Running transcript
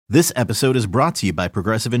This episode is brought to you by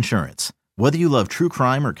Progressive Insurance. Whether you love true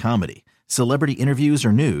crime or comedy, celebrity interviews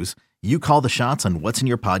or news, you call the shots on what's in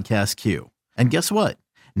your podcast queue. And guess what?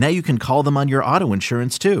 Now you can call them on your auto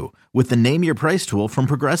insurance too with the Name Your Price tool from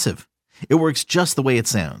Progressive. It works just the way it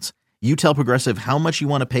sounds. You tell Progressive how much you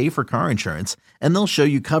want to pay for car insurance, and they'll show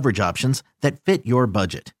you coverage options that fit your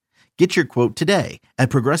budget. Get your quote today at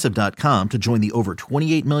Progressive.com to join the over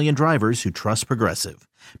 28 million drivers who trust Progressive.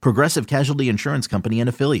 Progressive Casualty Insurance Company and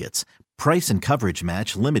Affiliates. Price and coverage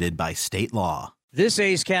match limited by state law. This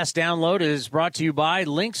A's Cast download is brought to you by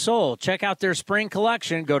Link Soul. Check out their spring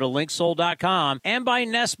collection. Go to linksoul.com. And by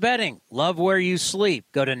Nest Bedding. Love where you sleep.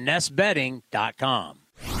 Go to nestbedding.com.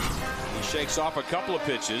 He shakes off a couple of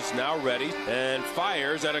pitches, now ready, and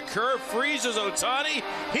fires at a curve, freezes Ohtani.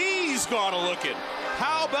 He's gone looking.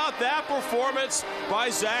 How about that performance by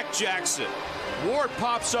Zach Jackson? Ward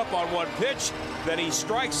pops up on one pitch, then he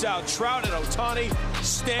strikes out Trout and Ohtani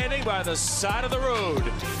standing by the side of the road.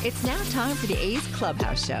 It's now time for the A's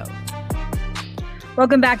Clubhouse Show.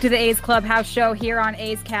 Welcome back to the A's Clubhouse Show here on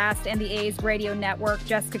A's Cast and the A's Radio Network.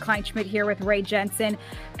 Jessica Kleinschmidt here with Ray Jensen.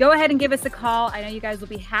 Go ahead and give us a call. I know you guys will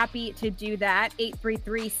be happy to do that.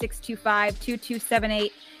 833-625-2278.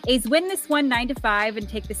 A's win this one 9-5 and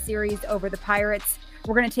take the series over the Pirates.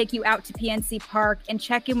 We're going to take you out to PNC Park and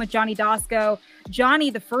check in with Johnny Dosco. Johnny,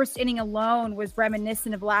 the first inning alone was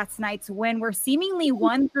reminiscent of last night's win, where seemingly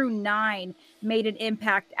 1 through 9 made an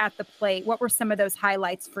impact at the plate. What were some of those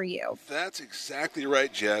highlights for you? That's exactly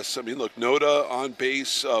right, Jess. I mean, look, Noda on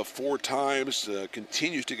base 4 times,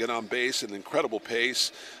 continues to get on base at an incredible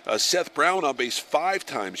pace. Seth Brown on base 5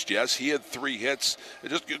 times, Jess. He had 3 hits. It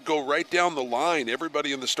just go right down the line.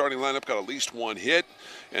 Everybody in the starting lineup got at least 1 hit,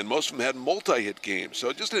 and most of them had multi-hit games.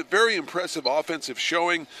 So just a very impressive offensive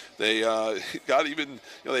showing. They got even,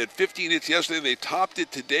 they had 15 hits yesterday, and they topped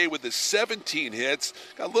it today with the 17 hits.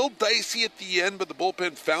 Got a little dicey at the end, but the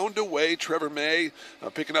bullpen found a way. Trevor May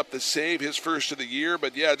picking up the save, his first of the year.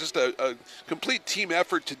 But yeah, just a complete team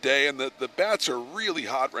effort today, and the bats are really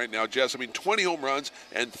hot right now, Jess. I mean, 20 home runs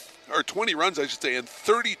or 20 runs, I should say, and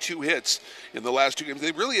 32 hits in the last 2 games.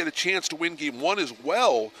 They really had a chance to win game 1 as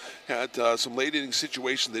well. Had some late inning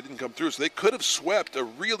situations they didn't come through, so they could have swept a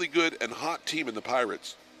really good and hot team in the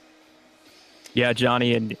Pirates. Yeah,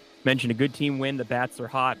 Johnny, and mentioned a good team win. The bats are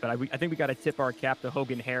hot, but I think we got to tip our cap to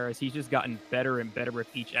Hogan Harris. He's just gotten better and better with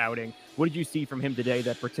each outing. What did you see from him today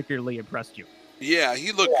that particularly impressed you? Yeah,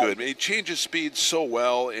 he looked good. He changes speed so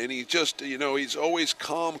well, and he just, he's always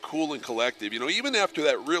calm, cool, and collective. Even after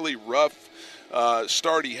that really rough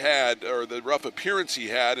start he had, or the rough appearance he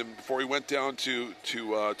had, and before he went down to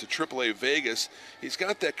AAA Vegas, he's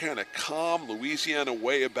got that kind of calm Louisiana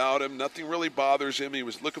way about him. Nothing really bothers him. He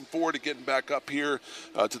was looking forward to getting back up here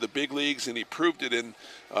to the big leagues, and he proved it in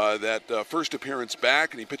that first appearance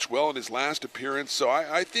back, and he pitched well in his last appearance. So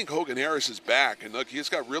I think Hogan Harris is back, and look, he's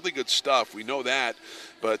got really good stuff. We know that,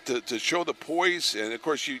 but to show the poise, and of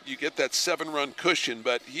course you get that 7-run cushion,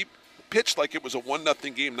 but he pitched like it was a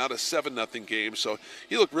 1-0 game, not a 7-0 game. So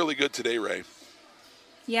he looked really good today, Ray.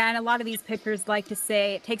 Yeah, and a lot of these pitchers like to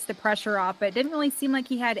say it takes the pressure off, but it didn't really seem like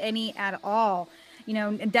he had any at all.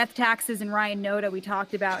 Death Taxes and Ryan Noda, we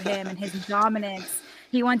talked about him and his dominance.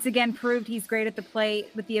 He once again proved he's great at the plate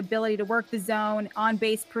with the ability to work the zone.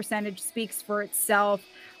 On-base percentage speaks for itself.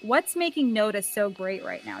 What's making Noda so great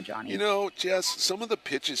right now, Johnny? Jess, some of the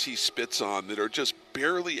pitches he spits on that are just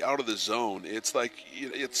barely out of the zone, it's like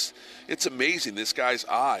it's amazing, this guy's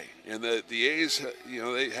eye. And the A's,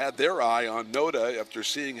 they had their eye on Noda after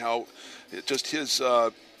seeing how just his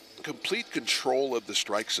complete control of the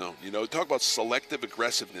strike zone. Talk about selective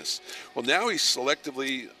aggressiveness. Well, now he's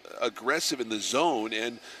selectively aggressive in the zone,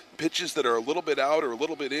 and pitches that are a little bit out or a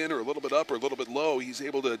little bit in or a little bit up or a little bit low, he's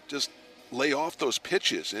able to just lay off those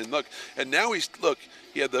pitches. And now he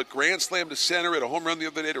had the grand slam to center, had a home run the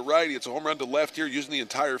other day to right, he hits a home run to left here using the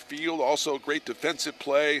entire field. Also a great defensive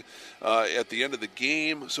play at the end of the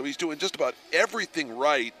game. So he's doing just about everything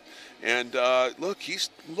right. And you're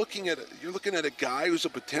looking at a guy who's a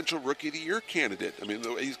potential Rookie of the Year candidate. I mean,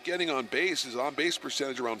 he's getting on base. His on-base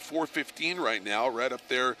percentage around .415 right now, right up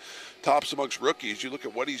there, tops amongst rookies. You look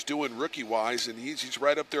at what he's doing rookie-wise, and he's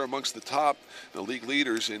right up there amongst the top, the league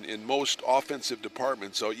leaders in most offensive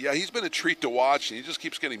departments. So, yeah, he's been a treat to watch, and he just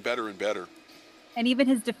keeps getting better and better. And even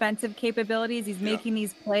his defensive capabilities, he's making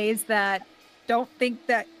these plays that don't think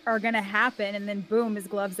that are going to happen, and then, boom, his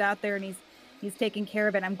glove's out there, and he's taking care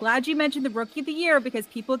of it. I'm glad you mentioned the Rookie of the Year because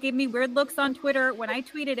people gave me weird looks on Twitter when I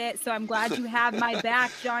tweeted it. So I'm glad you have my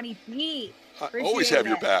back, Johnny B. I always have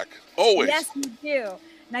your back. Always. Yes, you do.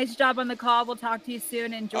 Nice job on the call. We'll talk to you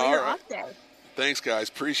soon. Enjoy your off day. thanks, guys.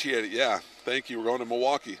 Appreciate it. Yeah, thank you. We're going to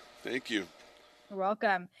Milwaukee. Thank you. You're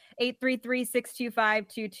welcome.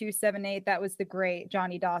 833-625-2278. That was the great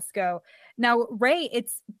Johnny Dosco. Now, Ray,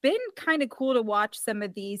 it's been kind of cool to watch some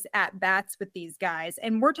of these at-bats with these guys.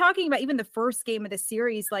 And we're talking about even the first game of the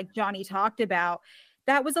series, like Johnny talked about.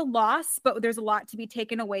 That was a loss, but there's a lot to be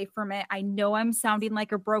taken away from it. I know I'm sounding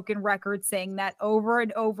like a broken record saying that over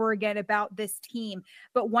and over again about this team,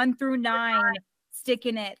 but 1 through 9,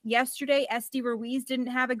 sticking it. Yesterday, Esty Ruiz didn't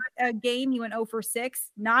have a game. He went 0 for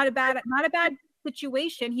 6. Not a bad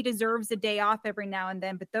situation. He deserves a day off every now and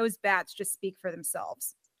then, but those bats just speak for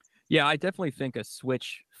themselves. Yeah, I definitely think a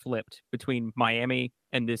switch flipped between Miami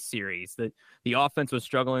and this series. The offense was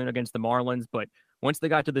struggling against the Marlins, but once they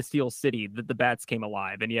got to the Steel City, the bats came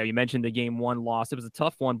alive. And yeah, you mentioned the Game 1 loss. It was a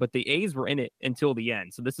tough one, but the A's were in it until the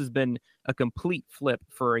end. So this has been a complete flip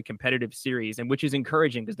for a competitive series, and which is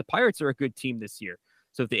encouraging because the Pirates are a good team this year.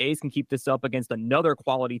 So if the A's can keep this up against another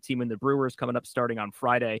quality team in the Brewers coming up starting on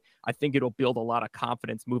Friday, I think it'll build a lot of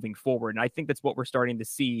confidence moving forward. And I think that's what we're starting to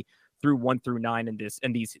see through 1 through 9 in this,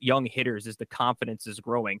 and these young hitters, is the confidence is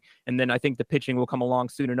growing. And then I think the pitching will come along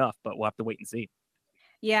soon enough, but we'll have to wait and see.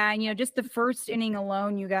 Yeah, and just the first inning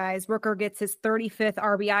alone, you guys, Rooker gets his 35th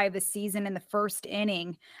RBI of the season in the first inning.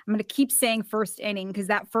 I'm going to keep saying first inning because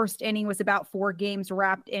that first inning was about 4 games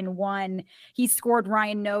wrapped in one. He scored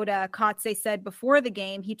Ryan Noda. Kotze said before the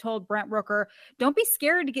game, he told Brent Rooker, don't be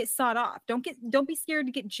scared to get sawed off. Don't be scared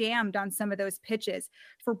to get jammed on some of those pitches.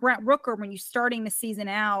 For Brent Rooker, when you're starting the season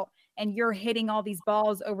out and you're hitting all these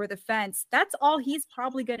balls over the fence, that's all he's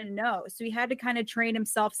probably going to know. So he had to kind of train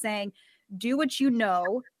himself saying, do what you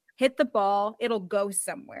know, hit the ball, it'll go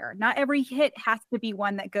somewhere. Not every hit has to be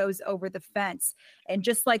one that goes over the fence. And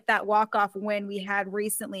just like that walk-off win we had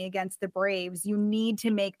recently against the Braves, you need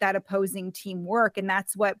to make that opposing team work, and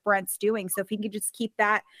that's what Brent's doing. So if he can just keep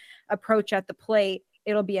that approach at the plate,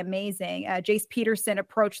 it'll be amazing. Jace Peterson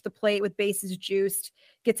approached the plate with bases juiced,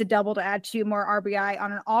 gets a double to add 2 more RBI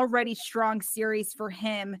on an already strong series for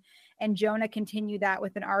him. And Jonah continued that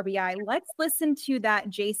with an RBI. Let's listen to that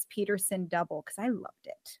Jace Peterson double because I loved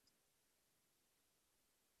it.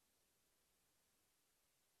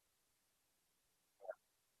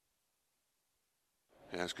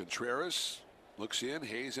 As Contreras looks in,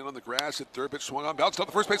 Hayes in on the grass at third, pitch swung on, bounced up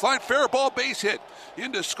the first base line, fair ball, base hit.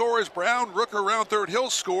 In to score is Brown, Rooker around third, he'll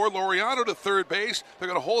score, Laureano to third base. They're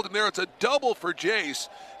going to hold him there. It's a double for Jace,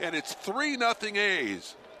 and it's 3-0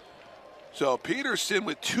 A's. So Peterson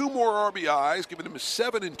with 2 more RBIs, giving him a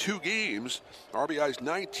 7 in 2 games. RBIs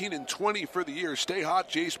 19 and 20 for the year. Stay hot,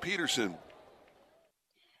 Jace Peterson.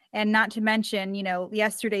 And not to mention,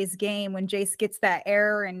 yesterday's game when Jace gets that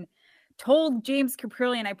error and told James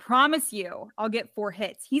Caprillion, I promise you, I'll get 4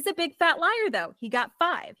 hits. He's a big fat liar, though. He got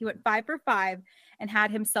 5. He went 5 for 5 and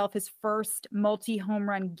had himself his first multi-home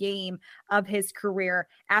run game of his career.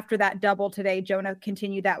 After that double today, Jonah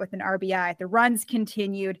continued that with an RBI. The runs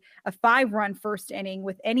continued, a 5-run first inning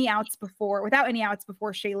without any outs before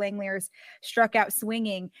Shea Langeliers struck out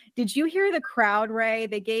swinging. Did you hear the crowd, Ray?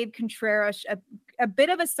 They gave Contreras a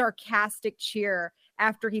bit of a sarcastic cheer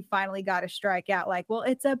after he finally got a strikeout, like, well,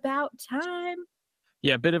 it's about time.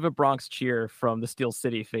 Yeah, a bit of a Bronx cheer from the Steel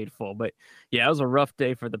City faithful. But yeah, it was a rough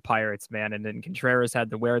day for the Pirates, man. And then Contreras had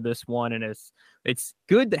to wear this one. And it's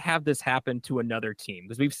good to have this happen to another team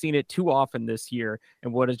because we've seen it too often this year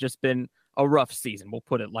and what has just been a rough season. We'll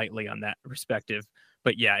put it lightly on that perspective.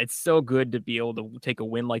 But yeah, it's so good to be able to take a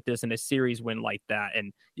win like this and a series win like that.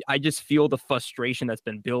 And I just feel the frustration that's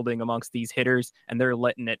been building amongst these hitters, and they're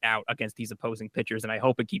letting it out against these opposing pitchers. And I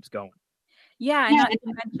hope it keeps going. Yeah, and not to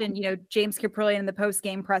mention, James Caprillion in the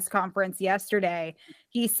post-game press conference yesterday,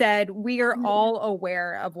 he said, we are all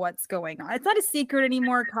aware of what's going on. It's not a secret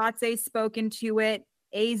anymore. Kotze's spoken to it.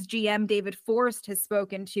 A's GM David Forst has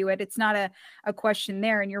spoken to it. It's not a question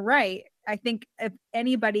there. And you're right. I think if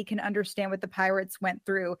anybody can understand what the Pirates went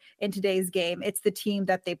through in today's game, it's the team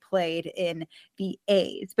that they played in, the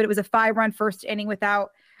A's. But it was a 5-run first inning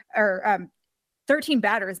 13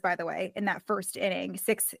 batters, by the way, in that first inning,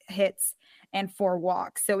 6 hits and 4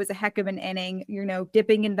 walks. So it was a heck of an inning,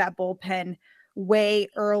 dipping in that bullpen way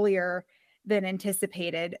earlier than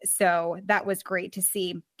anticipated. So that was great to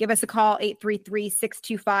see. Give us a call,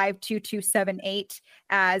 833-625-2278,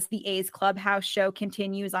 as the A's Clubhouse show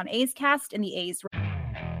continues on A's Cast and the A's.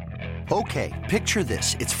 Okay, picture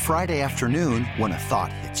this. It's Friday afternoon when a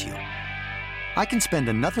thought hits you. I can spend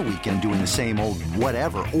another weekend doing the same old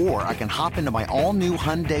whatever, or I can hop into my all-new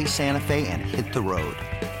Hyundai Santa Fe and hit the road.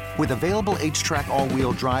 With available H-Track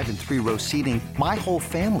all-wheel drive and 3-row seating, my whole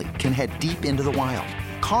family can head deep into the wild.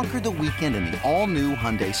 Conquer the weekend in the all-new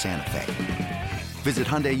Hyundai Santa Fe. Visit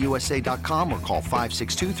HyundaiUSA.com or call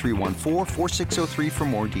 562-314-4603 for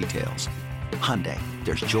more details. Hyundai,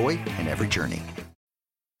 there's joy in every journey.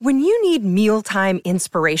 When you need mealtime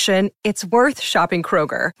inspiration, it's worth shopping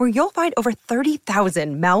Kroger, where you'll find over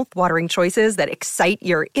 30,000 mouth-watering choices that excite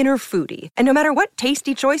your inner foodie. And no matter what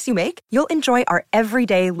tasty choice you make, you'll enjoy our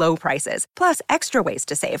everyday low prices, plus extra ways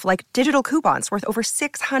to save, like digital coupons worth over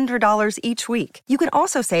 $600 each week. You can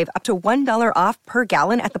also save up to $1 off per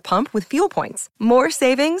gallon at the pump with fuel points. More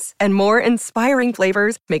savings and more inspiring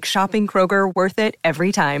flavors make shopping Kroger worth it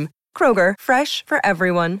every time. Kroger, fresh for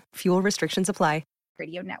everyone. Fuel restrictions apply.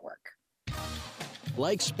 Radio Network.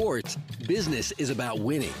 Like sports, business is about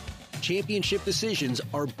winning. Championship decisions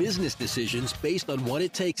are business decisions based on what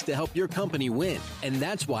it takes to help your company win. And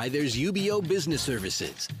that's why there's UBO Business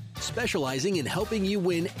Services, specializing in helping you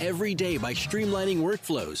win every day by streamlining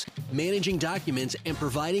workflows, managing documents, and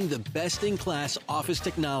providing the best-in-class office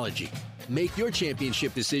technology. Make your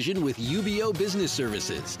championship decision with UBO Business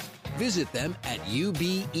Services. Visit them at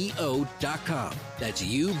ubeo.com. That's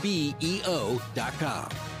ubeo.com.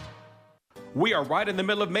 We are right in the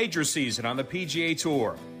middle of major season on the PGA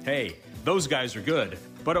Tour. Hey, those guys are good,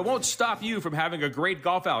 but it won't stop you from having a great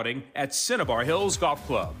golf outing at Cinnabar Hills Golf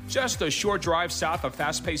Club. Just a short drive south of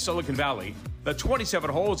fast-paced Silicon Valley, the 27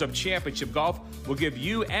 holes of championship golf will give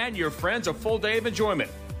you and your friends a full day of enjoyment.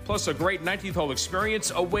 Plus, a great 19th hole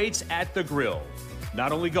experience awaits at the grill.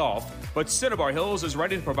 Not only golf, but Cinnabar Hills is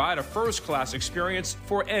ready to provide a first-class experience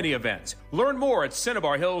for any event. Learn more at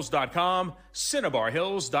CinnabarHills.com,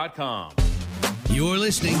 CinnabarHills.com. You're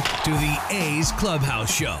listening to the A's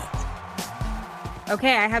Clubhouse Show.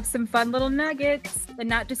 Okay, I have some fun little nuggets, and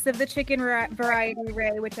not just of the chicken variety,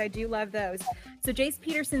 Ray, which I do love those. So Jace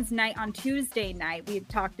Peterson's night on Tuesday night, we had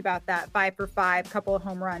talked about that, 5 for 5, couple of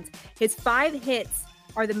home runs. His 5 hits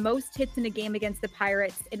are the most hits in a game against the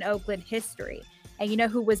Pirates in Oakland history. And you know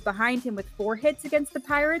who was behind him with 4 hits against the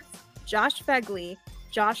Pirates? Josh Phegley,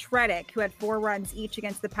 Josh Reddick, who had 4 runs each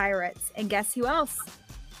against the Pirates. And guess who else?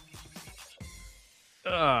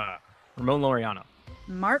 Ramon Laureano.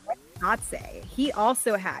 Mark Kotze. He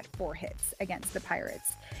also had 4 hits against the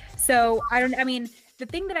Pirates. So the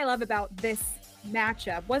thing that I love about this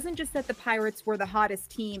matchup wasn't just that the Pirates were the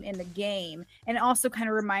hottest team in the game, and it also kind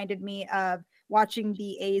of reminded me of watching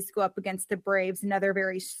the A's go up against the Braves, another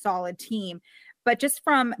very solid team. But just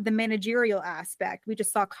from the managerial aspect, we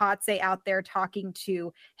just saw Kotze out there talking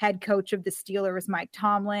to head coach of the Steelers, Mike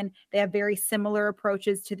Tomlin. They have very similar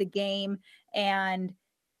approaches to the game. And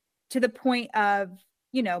to the point of,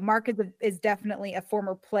 Mark is definitely a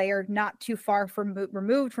former player, not too far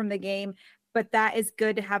removed from the game, but that is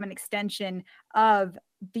good to have an extension of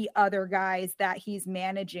the other guys that he's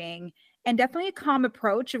managing, and definitely a calm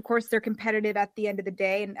approach. Of course, they're competitive at the end of the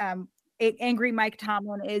day. And Angry Mike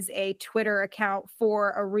Tomlin is a Twitter account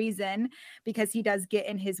for a reason, because he does get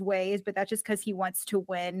in his ways, but that's just because he wants to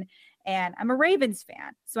win. And I'm a Ravens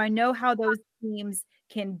fan, so I know how those teams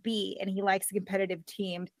can be, and he likes a competitive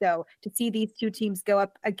team. So to see these two teams go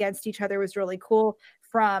up against each other was really cool.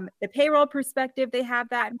 From the payroll perspective, they have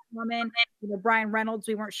that in common. Brian Reynolds,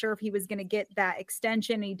 we weren't sure if he was going to get that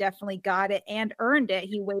extension, and he definitely got it and earned it.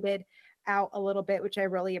 He waited out a little bit, which I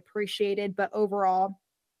really appreciated. But overall,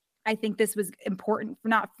 I think this was important,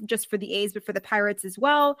 not just for the A's, but for the Pirates as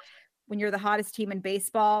well. When you're the hottest team in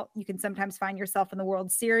baseball, you can sometimes find yourself in the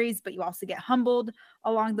World Series, but you also get humbled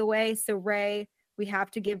along the way. So, Ray, we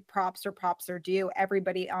have to give props are due.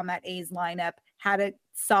 Everybody on that A's lineup had a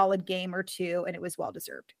solid game or two, and it was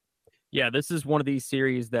well-deserved. Yeah, this is one of these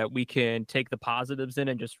series that we can take the positives in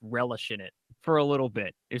and just relish in it for a little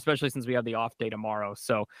bit, especially since we have the off day tomorrow.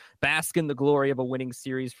 So bask in the glory of a winning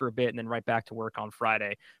series for a bit and then right back to work on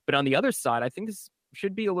Friday. But on the other side, I think this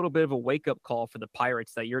should be a little bit of a wake-up call for the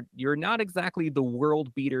Pirates that you're not exactly the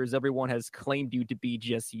world beaters everyone has claimed you to be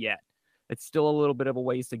just yet. It's still a little bit of a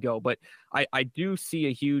ways to go, but I do see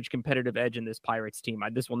a huge competitive edge in this Pirates team.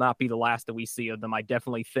 This will not be the last that we see of them. I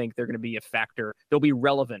definitely think they're going to be a factor. They'll be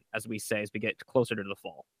relevant, as we say, as we get closer to the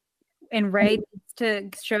fall. And Ray needs to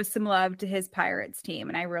show some love to his Pirates team,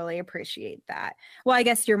 and I really appreciate that. Well, I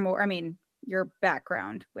guess your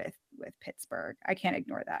background with Pittsburgh, I can't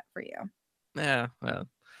ignore that for you. Yeah, well,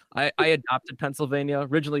 I adopted Pennsylvania,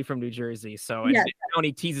 originally from New Jersey. So yes.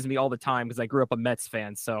 Tony teases me all the time because I grew up a Mets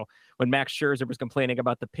fan. So when Max Scherzer was complaining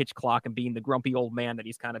about the pitch clock and being the grumpy old man that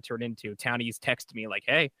he's kind of turned into, Tony's texted me like,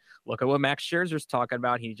 hey, look at what Max Scherzer's talking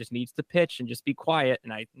about. He just needs to pitch and just be quiet.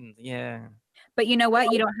 And yeah. But you know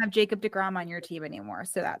what? You don't have Jacob deGrom on your team anymore.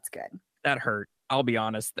 So that's good. That hurt. I'll be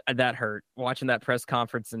honest. That hurt. Watching that press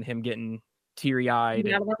conference and him getting teary-eyed.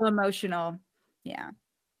 A little emotional. Yeah.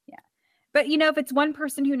 But, if it's one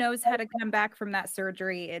person who knows how to come back from that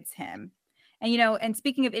surgery, it's him. And, and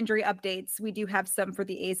speaking of injury updates, we do have some for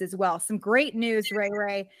the A's as well. Some great news,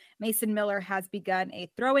 Ray. Mason Miller has begun a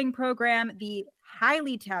throwing program. The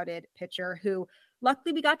highly touted pitcher who,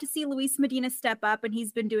 luckily, we got to see Luis Medina step up, and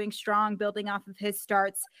he's been doing strong, building off of his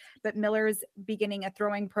starts. But Miller's beginning a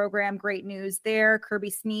throwing program. Great news there.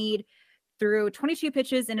 Kirby Snead threw 22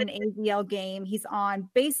 pitches in an AZL game. He's on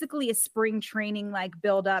basically a spring training like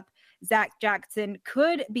build-up. Zach Jackson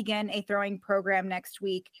could begin a throwing program next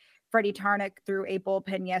week. Freddie Tarnick threw a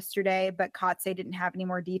bullpen yesterday, but Kotze didn't have any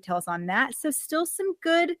more details on that. So still some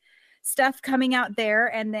good stuff coming out there.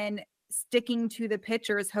 And then sticking to the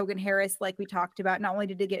pitchers, Hogan Harris, like we talked about, not only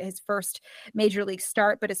did he get his first major league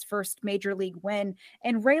start, but his first major league win.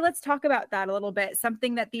 And Ray, let's talk about that a little bit.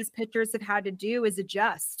 Something that these pitchers have had to do is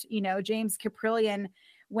adjust. James Caprillion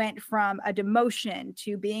went from a demotion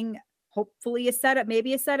to being hopefully a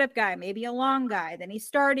setup guy, maybe a long guy. Then he's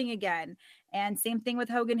starting again. And same thing with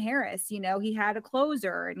Hogan Harris. He had a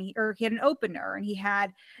closer and he had an opener, and he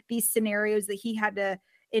had these scenarios that he had to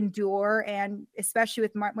endure. And especially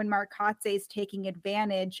with when Mark Kotze is taking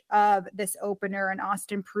advantage of this opener, and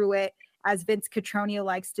Austin Pruitt, as Vince Cotroneo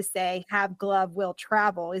likes to say, have glove will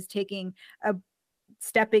travel, is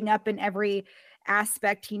stepping up in every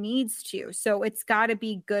aspect he needs to. So it's got to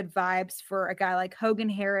be good vibes for a guy like Hogan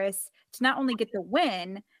Harris to not only get the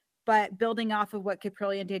win, but building off of what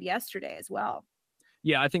Caprillion did yesterday as well.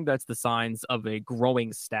 Yeah, I think that's the signs of a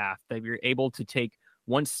growing staff, that you're able to take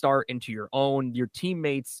one start into your own. Your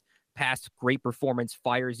teammates' past great performance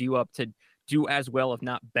fires you up to do as well, if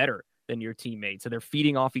not better, than your teammates. So they're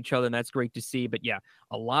feeding off each other, and that's great to see. But yeah,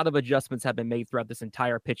 a lot of adjustments have been made throughout this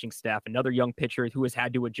entire pitching staff. Another young pitcher who has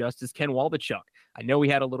had to adjust is Ken Waldichuk. I know he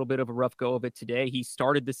had a little bit of a rough go of it today. He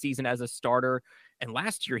started the season as a starter, and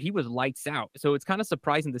last year he was lights out. So it's kind of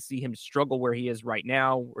surprising to see him struggle where he is right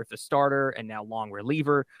now with a starter and now long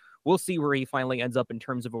reliever. We'll see where he finally ends up in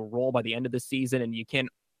terms of a role by the end of the season. And you can't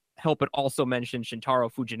help but also mention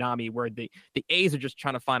Shintaro Fujinami, where the A's are just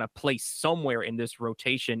trying to find a place somewhere in this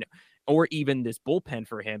rotation or even this bullpen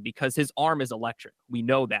for him, because his arm is electric. We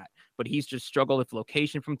know that, but he's just struggled with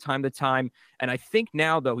location from time to time. And I think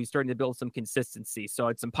now, though, he's starting to build some consistency. So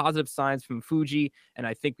it's some positive signs from Fuji, and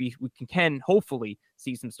I think we can hopefully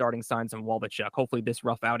see some starting signs on Waldichuk. Hopefully this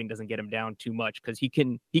rough outing doesn't get him down too much, because he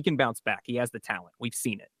can bounce back. He has the talent. We've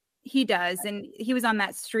seen it. He does. And he was on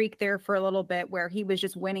that streak there for a little bit where he was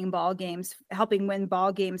just winning ball games, helping win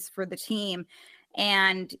ball games for the team.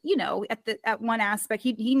 And, at one aspect,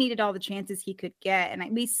 he needed all the chances he could get.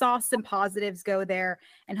 And we saw some positives go there,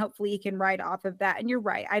 and hopefully he can ride off of that. And you're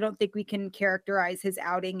right. I don't think we can characterize his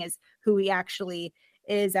outing as who he actually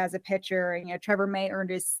is as a pitcher. And, Trevor May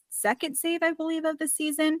earned his second save, I believe, of the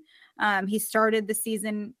season. He started the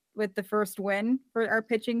season with the first win for our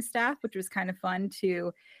pitching staff, which was kind of fun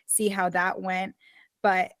to see how that went.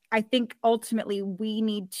 But I think ultimately we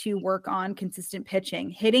need to work on consistent pitching.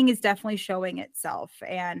 Hitting is definitely showing itself.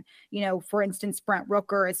 And, for instance, Brent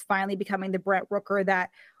Rooker is finally becoming the Brent Rooker that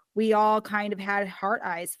we all kind of had heart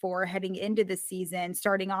eyes for heading into the season,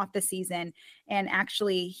 starting off the season. And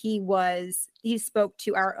actually he spoke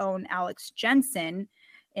to our own Alex Jensen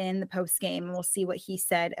in the post game, and we'll see what he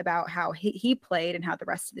said about how he played and how the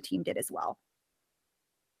rest of the team did as well.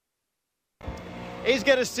 A's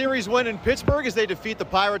get a series win in Pittsburgh as they defeat the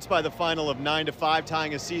Pirates by the final of 9-5,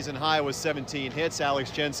 tying a season high with 17 hits.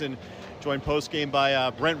 Alex Jensen joined postgame by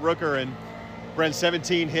Brent Rooker, and Brent,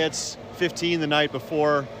 17 hits, 15 the night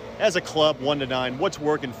before. As a club, 1-9, what's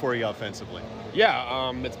working for you offensively?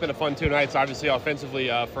 Yeah, it's been a fun 2 nights, obviously, offensively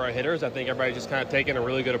for our hitters. I think everybody's just kind of taking a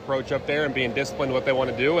really good approach up there and being disciplined what they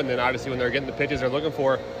want to do. And then obviously when they're getting the pitches they're looking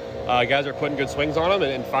for, guys are putting good swings on them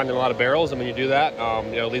and finding a lot of barrels. And when you do that,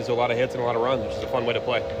 it leads to a lot of hits and a lot of runs, which is a fun way to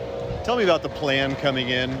play. Tell me about the plan coming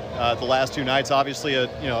in the last 2 nights. Obviously,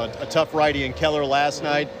 a tough righty in Keller last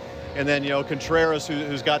night. And then, Contreras,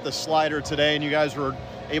 who's got the slider today, and you guys were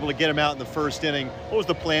able to get him out in the first inning. What was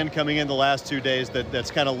the plan coming in the last 2 days that's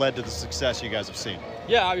kind of led to the success you guys have seen?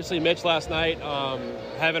 Yeah, obviously Mitch last night,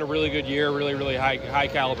 having a really good year, really, really high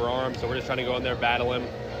caliber arm. So we're just trying to go in there, battle him,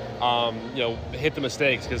 hit the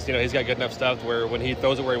mistakes, because, he's got good enough stuff where when he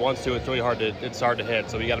throws it where he wants to, it's really hard to hit.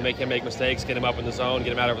 So you got to make him make mistakes, get him up in the zone,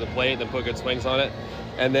 get him out over the plate, then put good swings on it.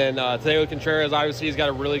 And then today with Contreras, obviously he's got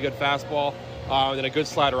a really good fastball and a good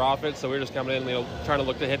slider off it. So we're just coming in, trying to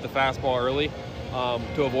look to hit the fastball early.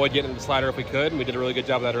 To avoid getting the slider if we could, and we did a really good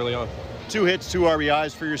job of that early on. 2 hits, 2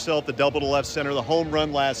 RBIs for yourself, the double to left center, the home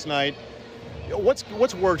run last night.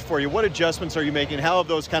 What's worked for you? What adjustments are you making? How have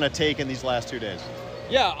those kind of taken these last 2 days?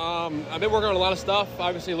 Yeah, I've been working on a lot of stuff,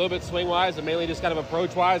 obviously a little bit swing-wise, and mainly just kind of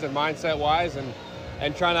approach-wise and mindset-wise,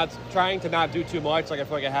 and trying to not do too much, like I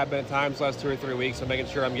feel like I have been at times the last 2 or 3 weeks, so making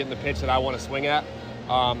sure I'm getting the pitch that I want to swing at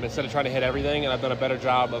instead of trying to hit everything, and I've done a better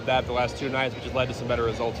job of that the last 2 nights, which has led to some better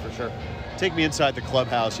results for sure. Take me inside the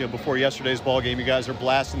clubhouse. Before yesterday's ball game, you guys are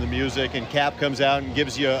blasting the music, and Cap comes out and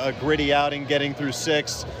gives you a gritty outing, getting through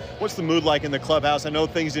 6. What's the mood like in the clubhouse? I know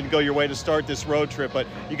things didn't go your way to start this road trip, but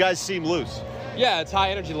you guys seem loose. Yeah, it's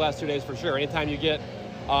high energy the last 2 days for sure. Anytime you get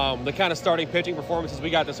the kind of starting pitching performances we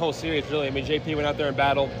got this whole series, really. I mean, JP went out there and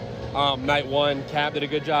battled night 1. Cap did a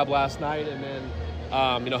good job last night, and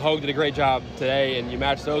then Hogue did a great job today. And you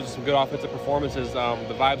match those with some good offensive performances. The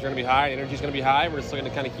vibes are going to be high, energy's going to be high. We're just going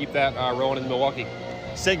to kind of keep that rolling in Milwaukee.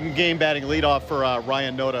 Second game batting leadoff for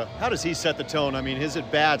Ryan Noda. How does he set the tone? I mean, his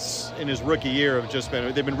at-bats in his rookie year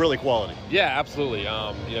they've been really quality. Yeah, absolutely.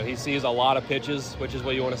 He sees a lot of pitches, which is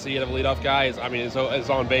what you want to see out of a leadoff guy. His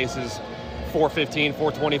on base is 415,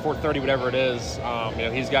 420, 430, whatever it is.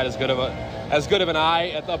 He's got as good of an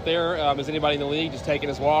eye up there as anybody in the league, just taking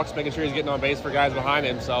his walks, making sure he's getting on base for guys behind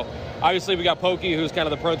him. So obviously we got Pokey, who's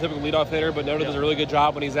kind of the prototypical leadoff hitter, but Noda does a really good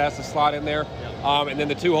job when he's asked to slot in there. And then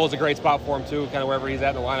the 2 hole's a great spot for him too, kind of wherever he's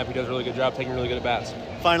at in the lineup. He does a really good job taking really good at bats.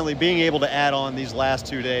 Finally, being able to add on these last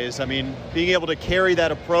 2 days, I mean, being able to carry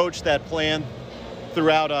that approach, that plan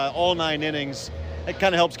throughout all 9 innings, it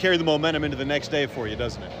kind of helps carry the momentum into the next day for you,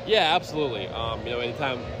 doesn't it? Yeah, absolutely.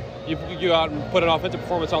 Anytime you go out and put an offensive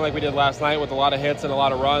performance on like we did last night with a lot of hits and a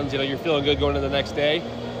lot of runs, you're feeling good going into the next day,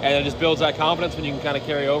 and it just builds that confidence when you can kind of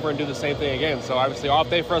carry over and do the same thing again. So obviously off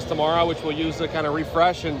day for us tomorrow, which we'll use to kind of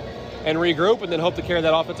refresh and regroup, and then hope to carry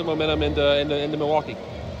that offensive momentum into Milwaukee.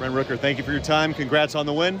 Brent Rooker, thank you for your time. Congrats on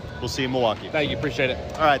the win. We'll see you in Milwaukee. Thank you. Appreciate it.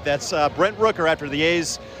 All right, that's Brent Rooker after the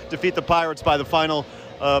A's defeat the Pirates by the final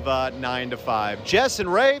of 9-5. Jess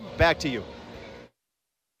and Ray, back to you.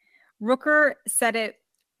 Rooker said it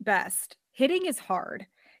best. Hitting is hard.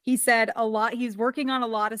 He said he's working on a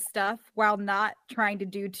lot of stuff while not trying to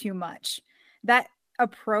do too much. That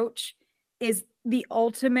approach is the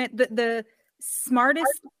ultimate, the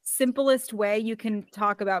smartest, simplest way you can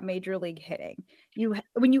talk about major league hitting.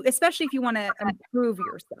 Especially if you want to improve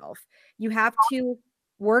yourself, you have to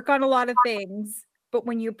work on a lot of things. But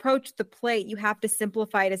when you approach the plate, you have to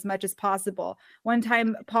simplify it as much as possible. One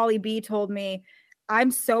time, Paulie B told me,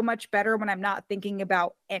 I'm so much better when I'm not thinking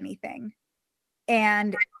about anything.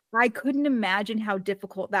 And I couldn't imagine how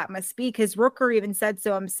difficult that must be, because Rooker even said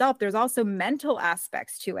so himself. There's also mental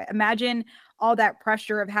aspects to it. Imagine all that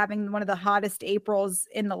pressure of having one of the hottest Aprils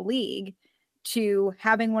in the league to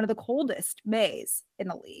having one of the coldest Mays in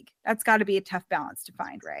the league. That's got to be a tough balance to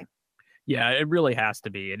find, Ray. Yeah, it really has to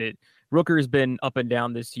be. And Rooker's been up and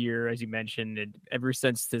down this year, as you mentioned, and ever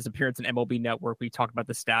since his appearance in MLB Network, we talked about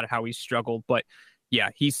the stat of how he struggled. But yeah,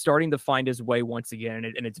 he's starting to find his way once again,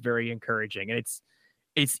 and it's very encouraging. And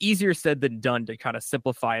it's easier said than done to kind of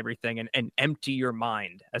simplify everything and empty your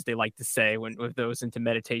mind, as they like to say, with those into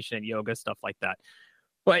meditation and yoga, stuff like that.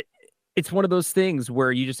 But it's one of those things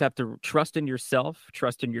where you just have to trust in yourself,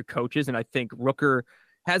 trust in your coaches. And I think Rooker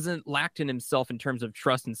hasn't lacked in himself in terms of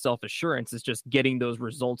trust and self-assurance. It's just getting those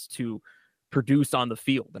results to produce on the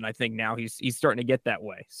field. And I think now he's starting to get that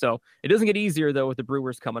way. So it doesn't get easier, though, with the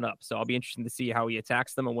Brewers coming up. So I'll be interested to see how he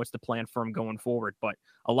attacks them and what's the plan for him going forward. But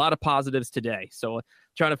a lot of positives today. So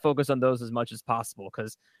trying to focus on those as much as possible,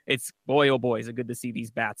 because it's, boy, oh boy, is it good to see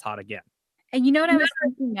these bats hot again. And you know what I was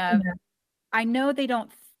thinking of? I know they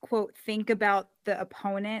don't, quote, think about the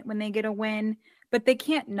opponent when they get a win, but they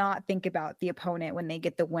can't not think about the opponent when they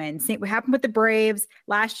get the win. See what happened with the Braves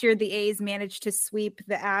last year. The A's managed to sweep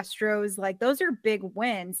the Astros. Like, those are big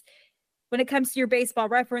wins. When it comes to your baseball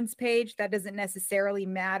reference page, that doesn't necessarily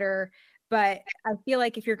matter. But I feel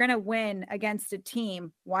like if you're going to win against a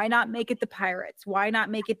team, why not make it the Pirates? Why not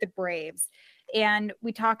make it the Braves? And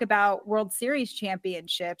we talk about World Series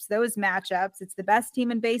championships, those matchups. It's the best team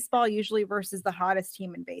in baseball usually versus the hottest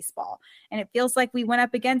team in baseball. And it feels like we went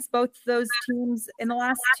up against both those teams in the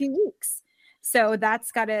last 2 weeks. So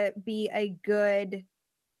that's got to be a good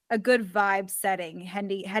vibe setting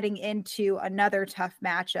heading into another tough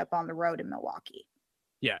matchup on the road in Milwaukee.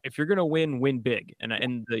 Yeah, if you're going to win big.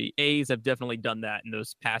 And the A's have definitely done that in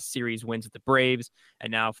those past series wins with the Braves and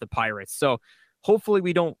now with the Pirates. So hopefully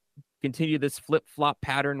we don't continue this flip-flop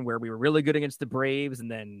pattern where we were really good against the Braves and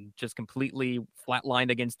then just completely flatlined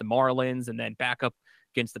against the Marlins and then back up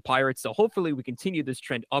against the Pirates. So hopefully we continue this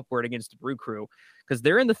trend upward against the Brew Crew because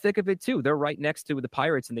they're in the thick of it too. They're right next to the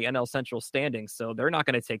Pirates in the NL Central standings. So they're not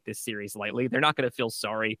going to take this series lightly. They're not going to feel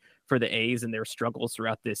sorry for the A's and their struggles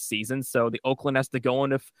throughout this season. So the Oakland has to go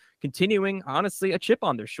in of continuing, honestly, a chip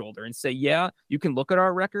on their shoulder and say, yeah, you can look at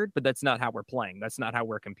our record, but that's not how we're playing. That's not how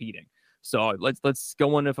we're competing. So let's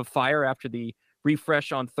go in with a fire after the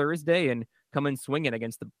refresh on Thursday and come in swinging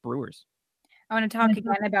against the Brewers. I want to talk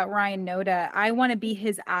again about Ryan Noda. I want to be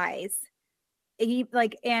his eyes.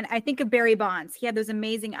 And I think of Barry Bonds. He had those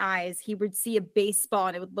amazing eyes. He would see a baseball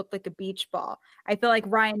and it would look like a beach ball. I feel like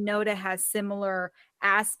Ryan Noda has similar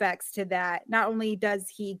aspects to that. Not only does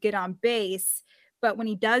he get on base, but when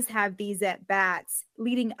he does have these at bats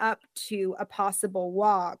leading up to a possible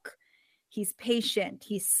walk, he's patient,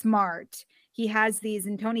 he's smart. He has these,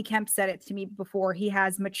 and Tony Kemp said it to me before, he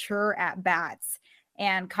has mature at bats.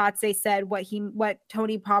 And Kotze said what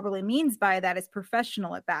Tony probably means by that is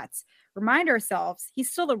professional at bats. Remind ourselves, he's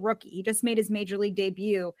still a rookie. He just made his major league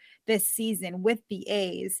debut this season with the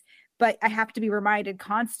A's. But I have to be reminded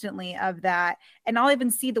constantly of that. And I'll even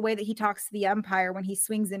see the way that he talks to the umpire when he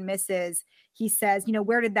swings and misses. He says,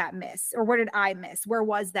 where did that miss? Or where did I miss? Where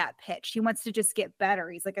was that pitch? He wants to just get better.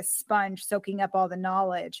 He's like a sponge soaking up all the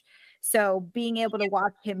knowledge. So being able to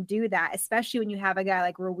watch him do that, especially when you have a guy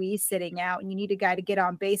like Ruiz sitting out and you need a guy to get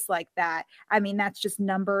on base like that. I mean, that's just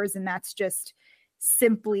numbers and that's just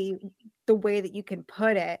simply the way that you can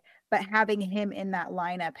put it. But having him in that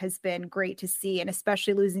lineup has been great to see. And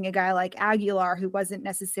especially losing a guy like Aguilar, who wasn't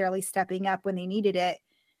necessarily stepping up when they needed it.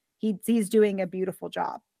 He's doing a beautiful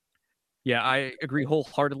job. Yeah, I agree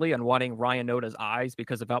wholeheartedly on wanting Ryan Noda's eyes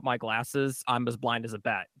because without my glasses, I'm as blind as a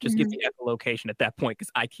bat. Just give me echolocation at that point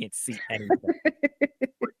because I can't see anything.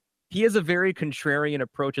 He has a very contrarian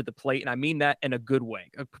approach at the plate, and I mean that in a good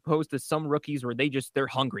way, opposed to some rookies where they're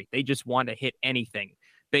hungry. They just want to hit anything.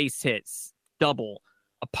 Base hits, double,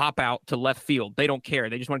 a pop out to left field. They don't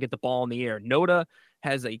care. They just want to get the ball in the air. Noda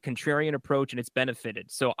has a contrarian approach, and it's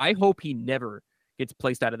benefited. So I hope he never gets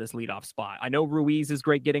placed out of this leadoff spot. I know Ruiz is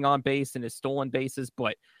great getting on base and his stolen bases,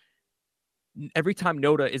 but every time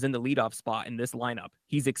Noda is in the leadoff spot in this lineup,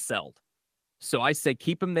 he's excelled. So I say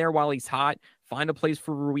keep him there while he's hot. Find a place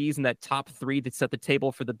for Ruiz in that top three that set the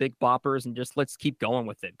table for the big boppers, and just let's keep going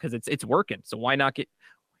with it because it's working. So why not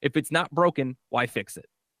if it's not broken, why fix it?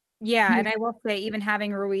 Yeah, and I will say even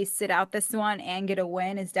having Ruiz sit out this one and get a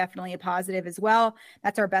win is definitely a positive as well.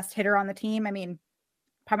 That's our best hitter on the team. I mean,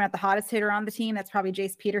 probably not the hottest hitter on the team. That's probably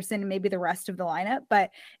Jace Peterson and maybe the rest of the lineup,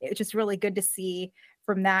 but it's just really good to see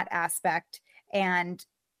from that aspect. And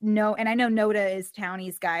I know Noda is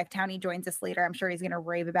Townie's guy. If Townie joins us later, I'm sure he's going to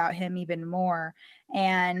rave about him even more.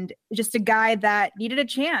 And just a guy that needed a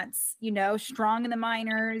chance, strong in the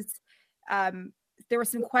minors. There were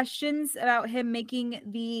some questions about him making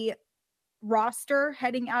the roster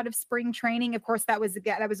heading out of spring training. Of course, that was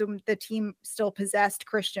when the team still possessed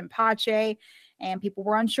Christian Pache, and people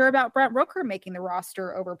were unsure about Brent Rooker making the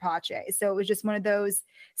roster over Pache. So it was just one of those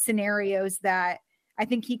scenarios that I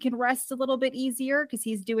think he can rest a little bit easier because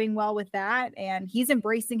he's doing well with that. And he's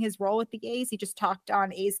embracing his role with the A's. He just talked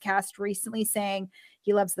on A's Cast recently saying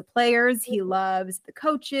he loves the players. He loves the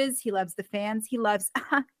coaches. He loves the fans. He loves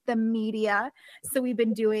the media. So we've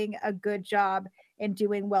been doing a good job and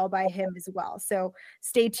doing well by him as well. So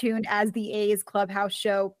stay tuned as the A's Clubhouse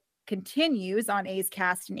show continues on A's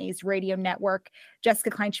Cast and A's Radio Network. Jessica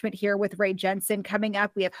Kleinschmidt here with Ray Jensen. Coming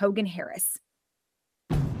up, we have Hogan Harris.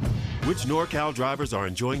 Which NorCal drivers are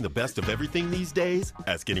enjoying the best of everything these days?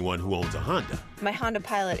 Ask anyone who owns a Honda. My Honda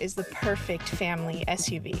Pilot is the perfect family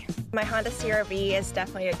SUV. My Honda CR-V is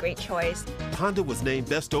definitely a great choice. Honda was named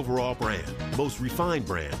Best Overall Brand, Most Refined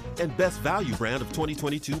Brand, and Best Value Brand of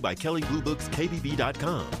 2022 by Kelley Blue Book's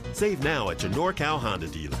KBB.com. Save now at your NorCal Honda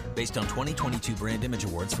dealer. Based on 2022 Brand Image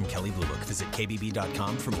Awards from Kelley Blue Book, visit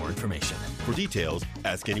KBB.com for more information. For details,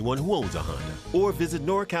 ask anyone who owns a Honda or visit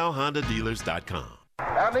NorCalHondaDealers.com.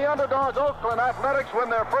 And the underdog Oakland Athletics win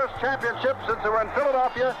their first championship since they were in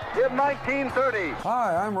Philadelphia in 1930.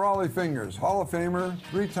 Hi, I'm Raleigh Fingers, Hall of Famer,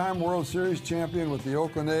 three-time World Series champion with the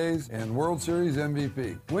Oakland A's and World Series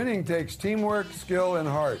MVP. Winning takes teamwork, skill, and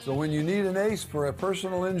heart. So when you need an ace for a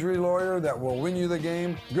personal injury lawyer that will win you the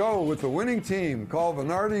game, go with the winning team. Call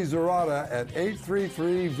Venardi Zerata at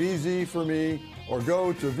 833-VZ-FOR-ME or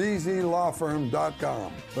go to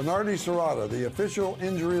vzlawfirm.com. Venardi Zerata, the official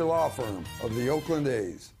injury law firm of the Oakland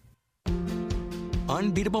A's.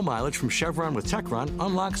 Unbeatable mileage from Chevron with Techron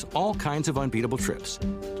unlocks all kinds of unbeatable trips.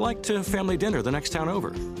 Like to family dinner the next town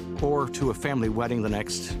over. Or to a family wedding the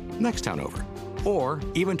next town over. Or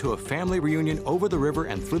even to a family reunion over the river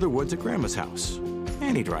and through the woods at Grandma's house.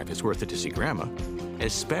 Any drive is worth it to see Grandma.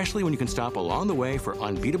 Especially when you can stop along the way for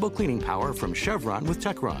unbeatable cleaning power from Chevron with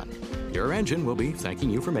Techron. Your engine will be thanking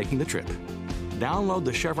you for making the trip. Download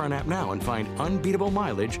the Chevron app now and find unbeatable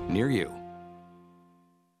mileage near you.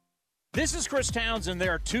 This is Chris Townsend.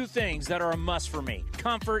 There are two things that are a must for me: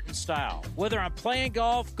 comfort and style. Whether I'm playing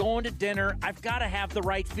golf, going to dinner, I've got to have the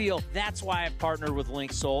right feel. That's why I've partnered with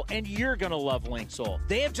Linksole, and you're going to love Linksole.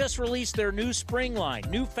 They have just released their new spring line,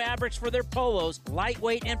 new fabrics for their polos,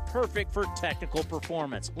 lightweight and perfect for technical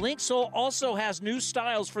performance. Linksole also has new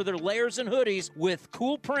styles for their layers and hoodies with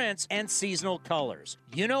cool prints and seasonal colors.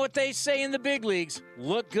 You know what they say in the big leagues: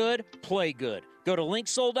 look good, play good. Go to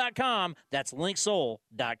linksole.com. That's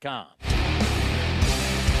linksole.com.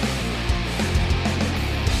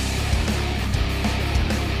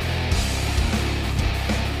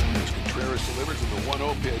 Contreras delivers in the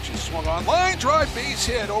 1-0 pitch. He swung on. Line drive, base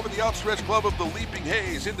hit over the outstretched glove of the Leaping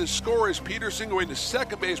A's. In to score is Peterson going to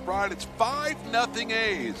second base. Brian, it's 5-0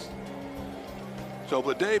 A's. So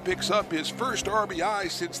Bleday picks up his first RBI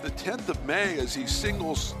since the 10th of May as he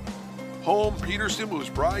singles home. Peterson moves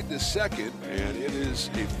Bride to second, and it is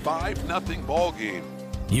a 5-0 ball game.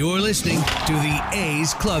 You're listening to the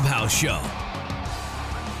A's Clubhouse Show.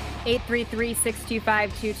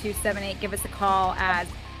 833-625-2278. Give us a call as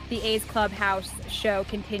the A's Clubhouse Show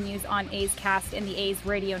continues on A's Cast and the A's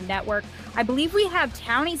Radio Network. I believe we have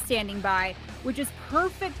Townie standing by, which is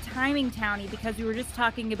perfect timing, Townie, because we were just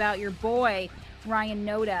talking about your boy, Ryan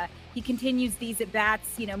Noda. He continues these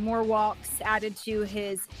at-bats, more walks added to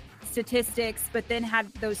his statistics, but then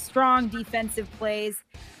had those strong defensive plays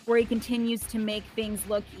where he continues to make things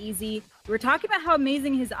look easy. We're talking about how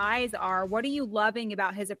amazing his eyes are. What are you loving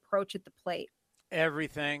about his approach at the plate?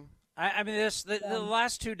 Everything. I mean, the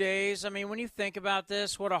last 2 days, I mean, when you think about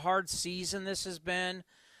this, what a hard season this has been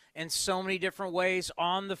in so many different ways,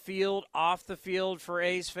 on the field, off the field for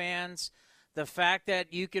A's fans. The fact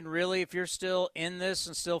that you can really, if you're still in this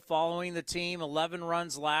and still following the team, 11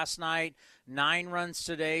 runs last night, 9 runs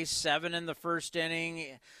today, 7 in the first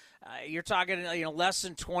inning. You're talking, less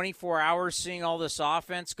than 24 hours seeing all this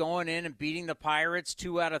offense going in and beating the Pirates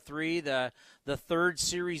 2 out of 3, the third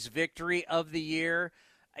series victory of the year.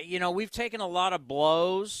 We've taken a lot of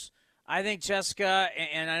blows. I think, Jessica,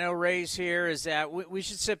 and I know Ray's here, is that we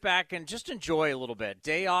should sit back and just enjoy a little bit.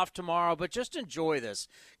 Day off tomorrow, but just enjoy this,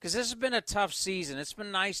 because this has been a tough season. It's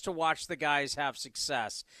been nice to watch the guys have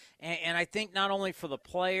success. And I think not only for the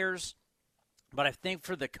players, but I think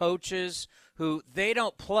for the coaches who they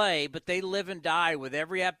don't play, but they live and die with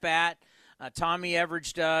every at-bat. Tommy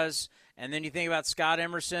Everidge does. And then you think about Scott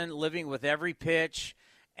Emerson living with every pitch.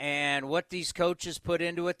 And what these coaches put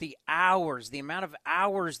into it, the hours, the amount of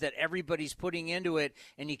hours that everybody's putting into it,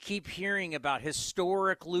 and you keep hearing about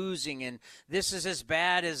historic losing, and this is as